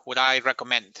would I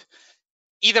recommend?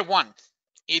 Either one.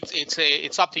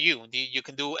 It's up to you. You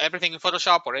can do everything in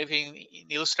Photoshop or everything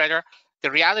in Illustrator.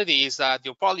 The reality is that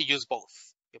you'll probably use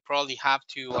both. You probably have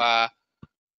to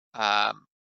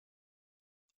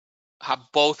have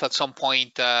both at some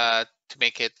point to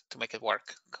make it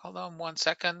work. Hold on 1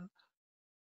 second.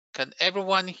 Can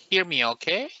everyone hear me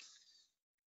okay?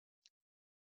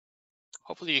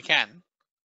 Hopefully you can. I'm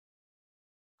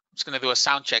just gonna do a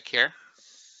sound check here.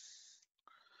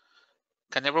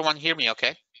 Can everyone hear me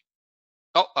okay?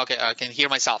 Oh, okay, I can hear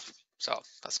myself, so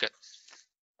that's good.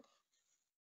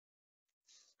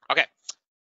 Okay.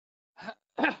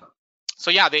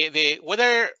 So yeah,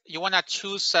 whether you want to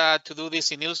choose to do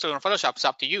this in Illustrator or Photoshop is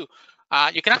up to you.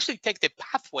 You can actually take the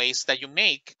pathways that you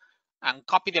make and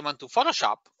copy them onto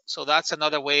Photoshop. So that's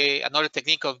another way, another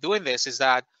technique of doing this is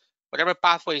that whatever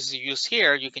pathways you use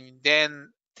here, you can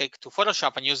then take to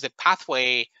Photoshop and use the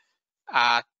pathway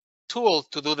tool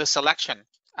to do the selection.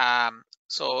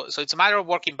 So it's a matter of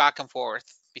working back and forth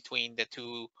between the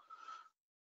two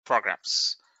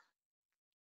programs.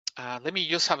 Let me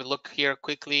just have a look here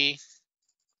quickly.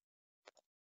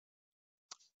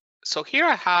 So here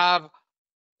I have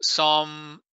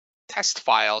some test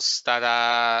files that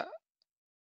I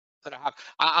have.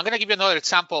 I'm going to give you another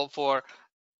example for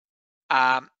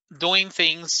doing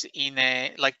things in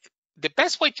a, like, the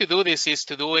best way to do this is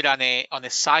to do it on a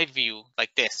side view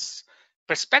like this.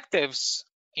 Perspectives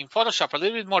in Photoshop are a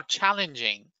little bit more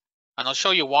challenging, and I'll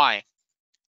show you why.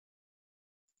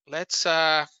 Let's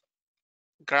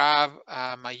grab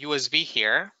my USB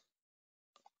here.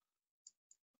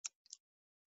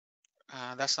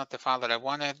 That's not the file that I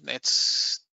wanted.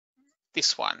 It's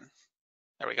this one.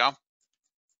 There we go.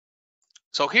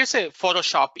 So here's a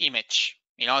Photoshop image.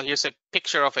 Here's a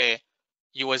picture of a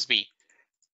USB.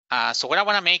 So what I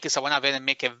want to make is I want to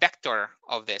make a vector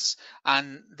of this.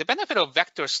 And the benefit of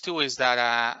vectors too is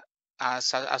that,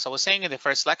 as I was saying in the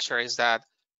first lecture, is that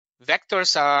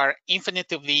vectors are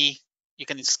infinitely, you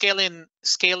can scale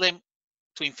them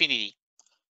to infinity.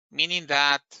 Meaning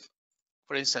that,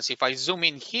 for instance, if I zoom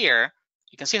in here,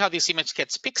 you can see how this image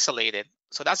gets pixelated.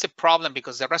 So that's a problem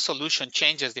because the resolution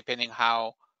changes depending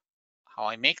how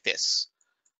I make this.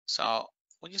 So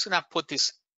we're just gonna put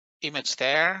this image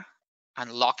there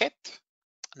and lock it.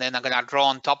 And then I'm gonna draw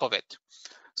on top of it.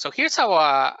 So here's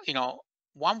how,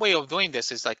 one way of doing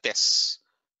this is like this,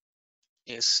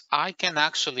 is I can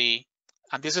actually,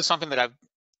 and this is something that I've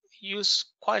used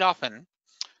quite often,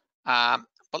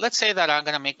 but let's say that I'm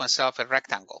gonna make myself a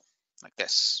rectangle like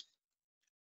this.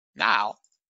 Now,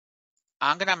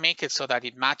 I'm gonna make it so that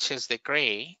it matches the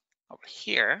gray over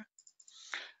here.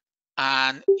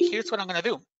 And here's what I'm gonna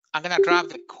do. I'm gonna grab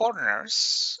the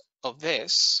corners of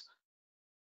this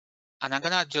and I'm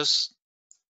gonna just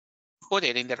put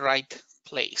it in the right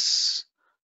place.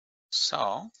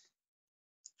 So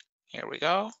here we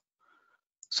go.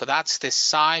 So that's the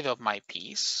side of my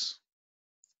piece.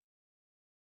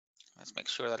 Let's make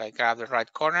sure that I grab the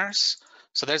right corners.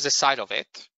 So there's the side of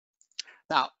it.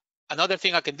 Now, another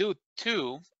thing I can do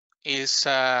too is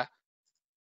let's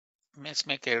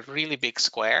make a really big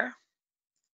square.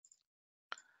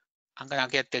 I'm gonna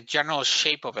get the general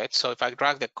shape of it. So if I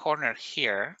drag the corner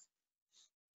here,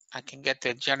 I can get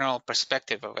the general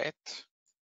perspective of it.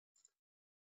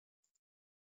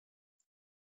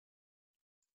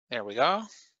 There we go.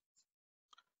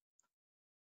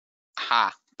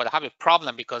 Aha, but I have a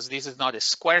problem because this is not a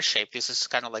square shape. This is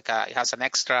kind of like it has an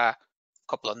extra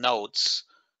couple of nodes.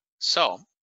 So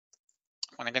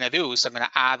what I'm gonna do is I'm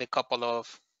gonna add a couple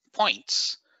of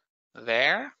points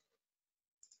there.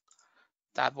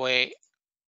 That way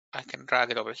I can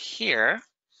drag it over here.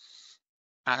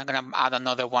 And I'm gonna add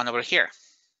another one over here.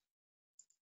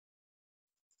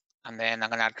 And then I'm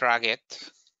gonna drag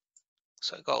it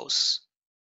so it goes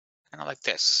kind of like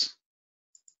this.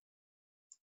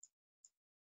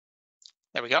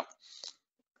 There we go.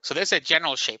 So there's a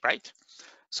general shape, right?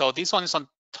 So this one is on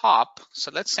top.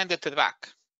 So let's send it to the back.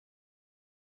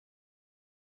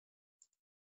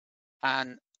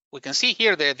 And we can see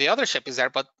here the other shape is there,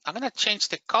 but I'm gonna change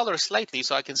the color slightly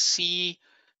so I can see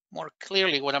more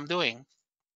clearly what I'm doing.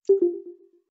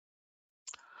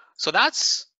 So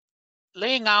that's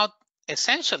laying out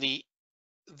essentially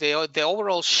the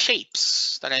overall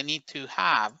shapes that I need to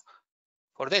have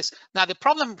for this. Now the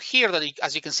problem here that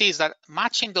as you can see is that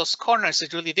matching those corners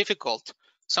is really difficult.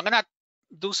 So I'm gonna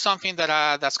do something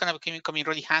that that's gonna come in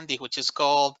really handy, which is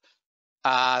called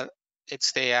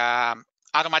it's the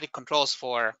automatic controls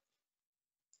for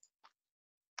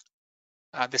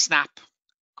the snap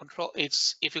control.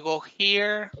 It's if you go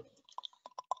here,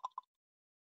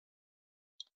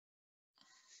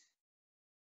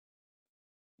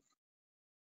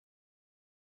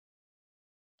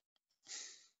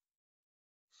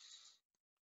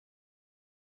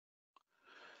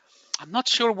 I'm not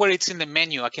sure where it's in the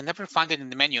menu. I can never find it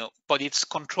in the menu, but it's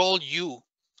Control U.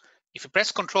 If you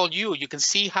press Control U, you can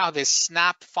see how the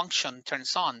snap function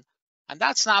turns on. And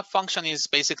that snap function is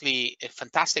basically a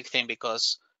fantastic thing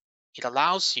because it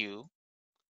allows you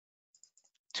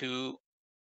to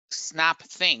snap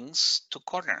things to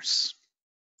corners.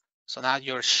 So now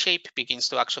your shape begins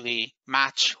to actually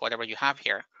match whatever you have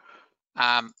here.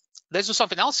 Let's do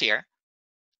something else here.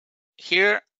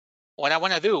 Here, what I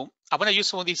want to do, I want to use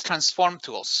some of these transform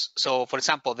tools. So for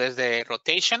example, there's the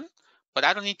rotation, but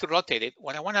I don't need to rotate it.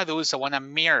 What I want to do is I want to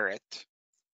mirror it.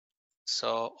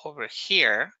 So over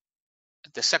here,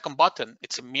 the second button,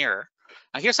 it's a mirror.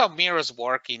 And here's how mirrors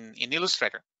work in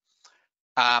Illustrator.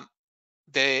 When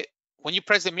you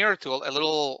press the mirror tool, a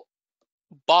little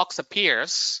box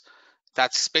appears.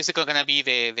 That's basically going to be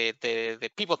the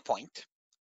pivot point.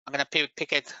 I'm going to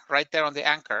pick it right there on the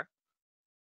anchor.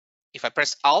 If I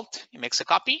press Alt, it makes a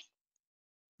copy.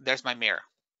 There's my mirror.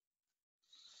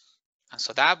 And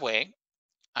so that way,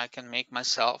 I can make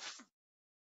myself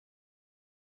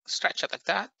stretch it like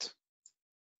that,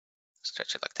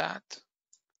 stretch it like that.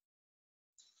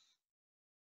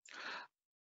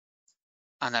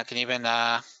 And I can even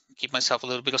give myself a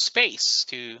little bit of space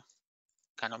to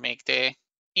kind of make the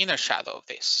inner shadow of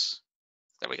this.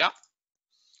 There we go.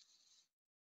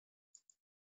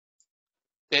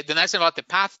 The nice thing about the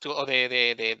path tool or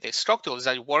the stroke tool is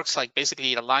that it works like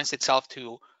basically it aligns itself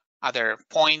to other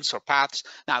points or paths.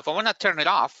 Now, if I want to turn it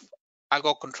off, I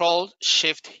go Control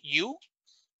Shift U,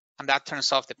 and that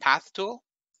turns off the path tool.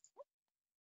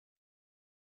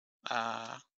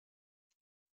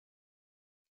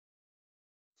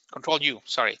 Control U,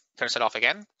 sorry, turns it off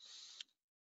again.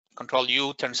 Control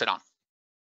U turns it on.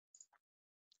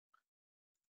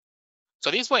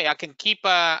 So this way I can keep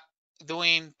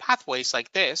doing pathways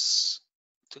like this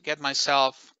to get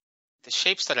myself the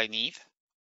shapes that I need.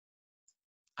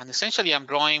 And essentially I'm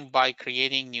drawing by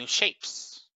creating new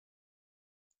shapes.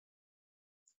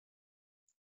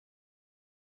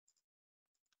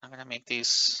 I'm gonna make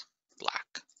this black.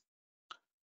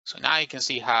 So now you can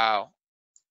see how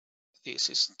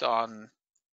this is done.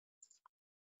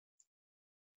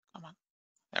 Come on,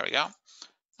 there we go.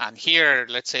 And here,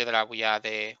 let's say that we add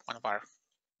one of our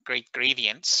great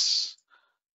gradients.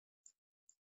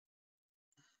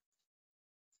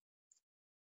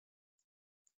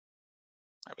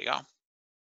 There we go.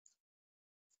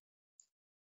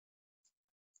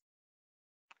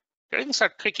 Gradients are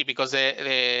tricky because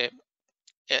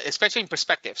especially in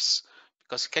perspectives,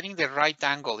 because getting the right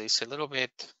angle is a little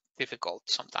bit difficult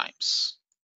sometimes.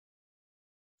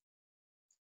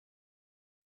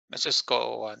 Let's just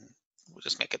go and we'll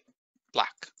just make it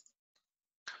black.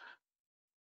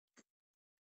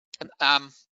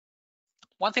 And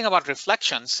one thing about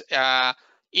reflections,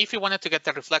 if you wanted to get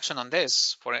the reflection on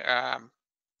this, we're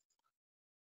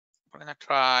gonna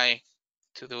try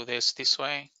to do this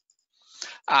way.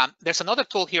 There's another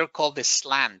tool here called the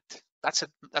slant.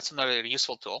 That's another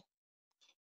useful tool.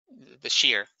 The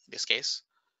shear, in this case.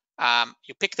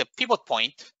 You pick the pivot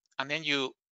point and then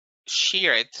you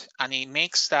shear it, and it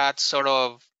makes that sort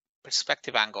of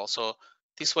perspective angle. So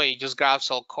this way it just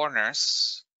grabs all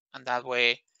corners, and that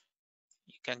way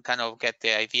you can kind of get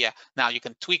the idea. Now you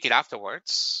can tweak it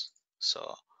afterwards.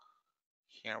 So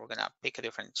here we're gonna pick a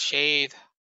different shade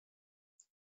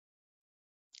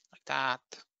like that.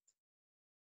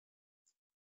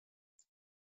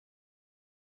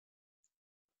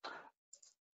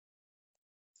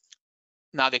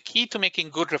 Now the key to making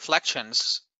good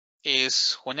reflections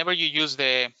is whenever you use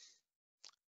the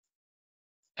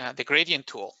gradient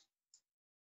tool,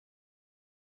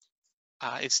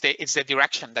 it's the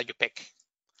direction that you pick.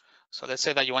 So let's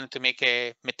say that you wanted to make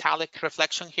a metallic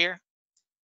reflection here.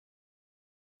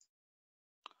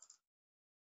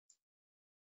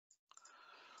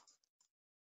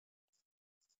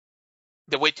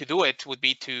 The way to do it would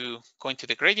be to go into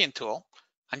the gradient tool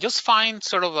and just find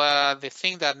sort of the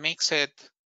thing that makes it,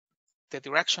 the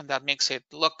direction that makes it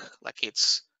look like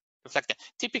it's reflecting.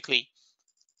 Typically,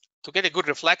 to get a good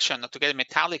reflection or to get a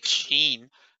metallic sheen,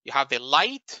 you have the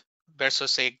light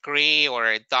versus a gray or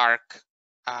a dark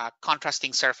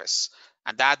contrasting surface,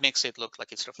 and that makes it look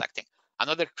like it's reflecting.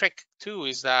 Another trick too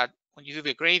is that when you do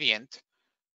the gradient,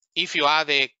 if you add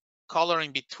a color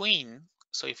in between,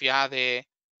 so if you add the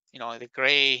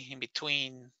gray in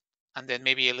between and then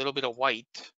maybe a little bit of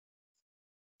white.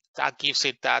 That gives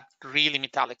it that really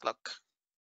metallic look.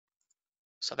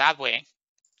 So that way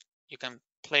you can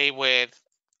play with,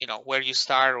 where you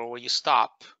start or where you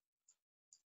stop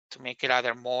to make it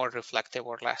either more reflective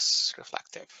or less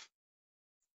reflective.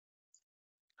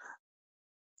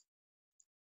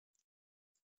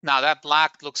 Now that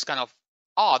black looks kind of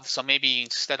odd, so maybe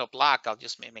instead of black, I'll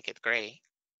just make it gray,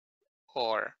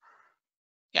 or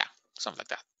yeah, something like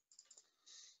that.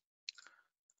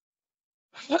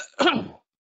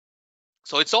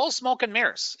 So it's all smoke and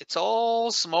mirrors. It's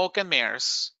all smoke and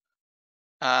mirrors.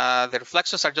 The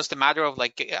reflections are just a matter of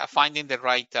finding the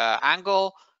right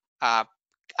angle,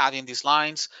 adding these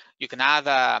lines. You can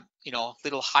add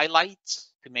little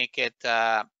highlights to make it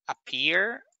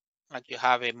appear like you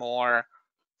have a more,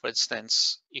 for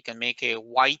instance, you can make a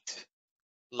white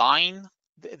line.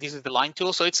 This is the line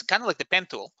tool, so it's kind of like the pen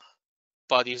tool,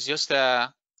 but it's just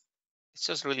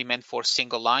really meant for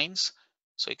single lines.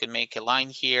 So you can make a line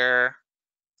here,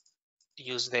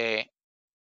 use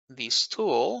this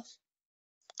tool,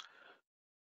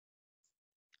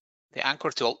 the anchor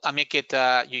tool, and make it,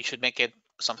 you should make it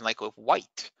something like with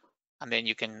white, and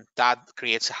then that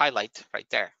creates a highlight right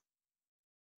there.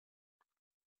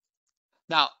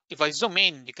 Now, if I zoom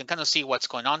in, you can kind of see what's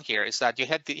going on here is that you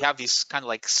have this kind of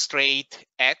like straight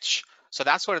edge. So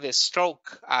that's where the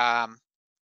stroke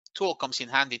tool comes in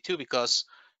handy too, because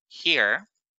here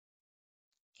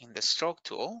in the stroke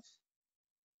tool,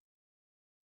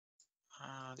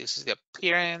 this is the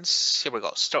appearance. Here we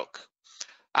go, stroke.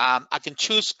 I can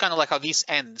choose kind of like how this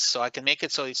ends. So I can make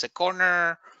it so it's a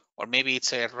corner, or maybe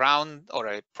it's a round or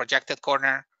a projected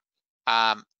corner.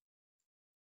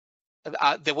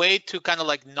 The way to kind of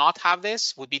like not have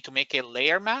this would be to make a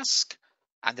layer mask,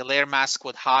 and the layer mask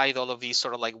would hide all of these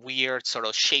sort of like weird sort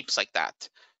of shapes like that.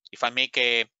 If I make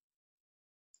if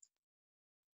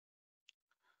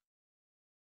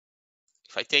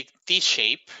I take this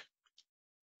shape,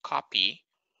 copy,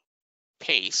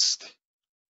 paste,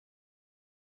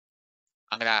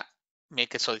 I'm gonna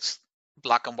make it so it's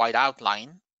black and white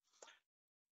outline,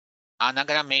 and I'm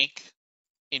gonna make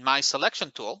in my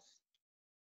selection tool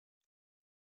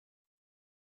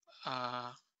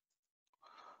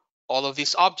all of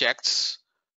these objects.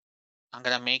 I'm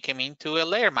gonna make them into a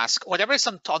layer mask. Whatever is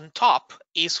on top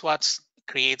is what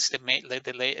creates the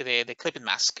clipping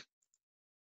mask.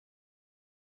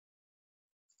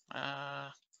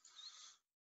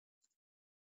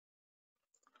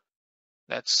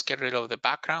 Let's get rid of the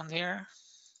background here.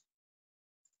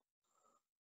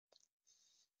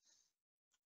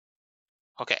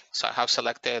 Okay, so I have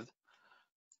selected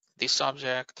this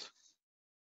object.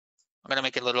 I'm gonna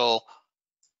make it a little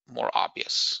more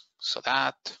obvious. So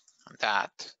that and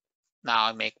that. Now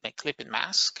I make my clipping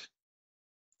mask.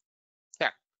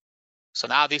 There. So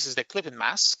now this is the clipping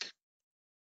mask.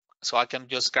 So I can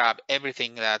just grab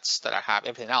everything that I have,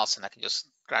 everything else, and I can just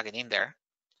drag it in there.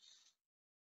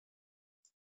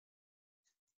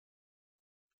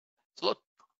 So look,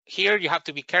 here you have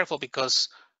to be careful because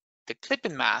the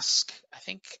clipping mask,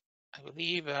 I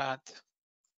believe that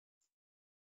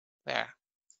there,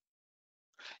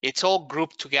 it's all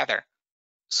grouped together.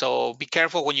 So be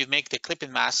careful when you make the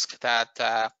clipping mask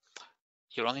that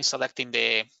you're only selecting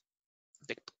the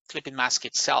clipping mask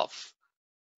itself.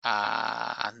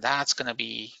 And that's gonna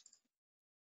be,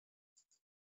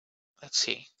 let's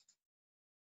see,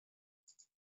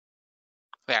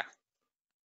 there.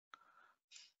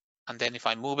 And then if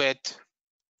I move it,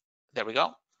 there we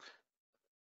go.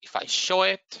 If I show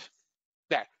it,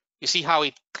 there, you see how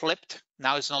it clipped?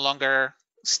 Now it's no longer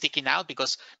sticking out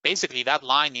because basically that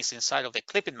line is inside of the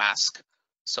clipping mask.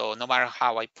 So no matter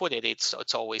how I put it, it's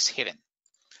always hidden.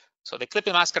 So the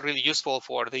clipping masks are really useful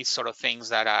for these sort of things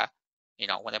that,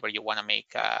 whenever you want to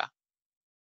make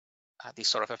these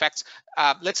sort of effects.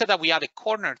 Let's say that we add a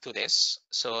corner to this.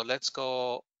 So let's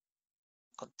go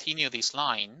continue this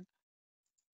line.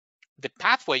 The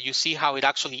pathway, you see how it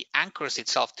actually anchors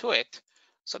itself to it.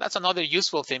 So that's another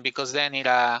useful thing because then it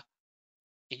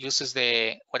uses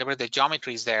whatever the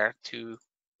geometry is there to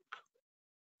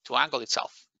angle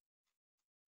itself.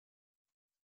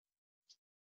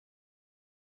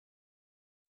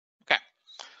 Okay.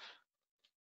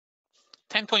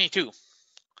 1022.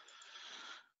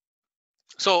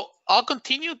 So I'll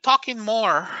continue talking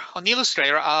more on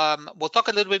Illustrator. We'll talk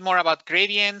a little bit more about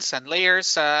gradients and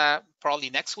layers probably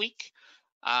next week.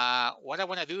 What I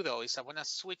want to do though is I want to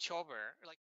switch over.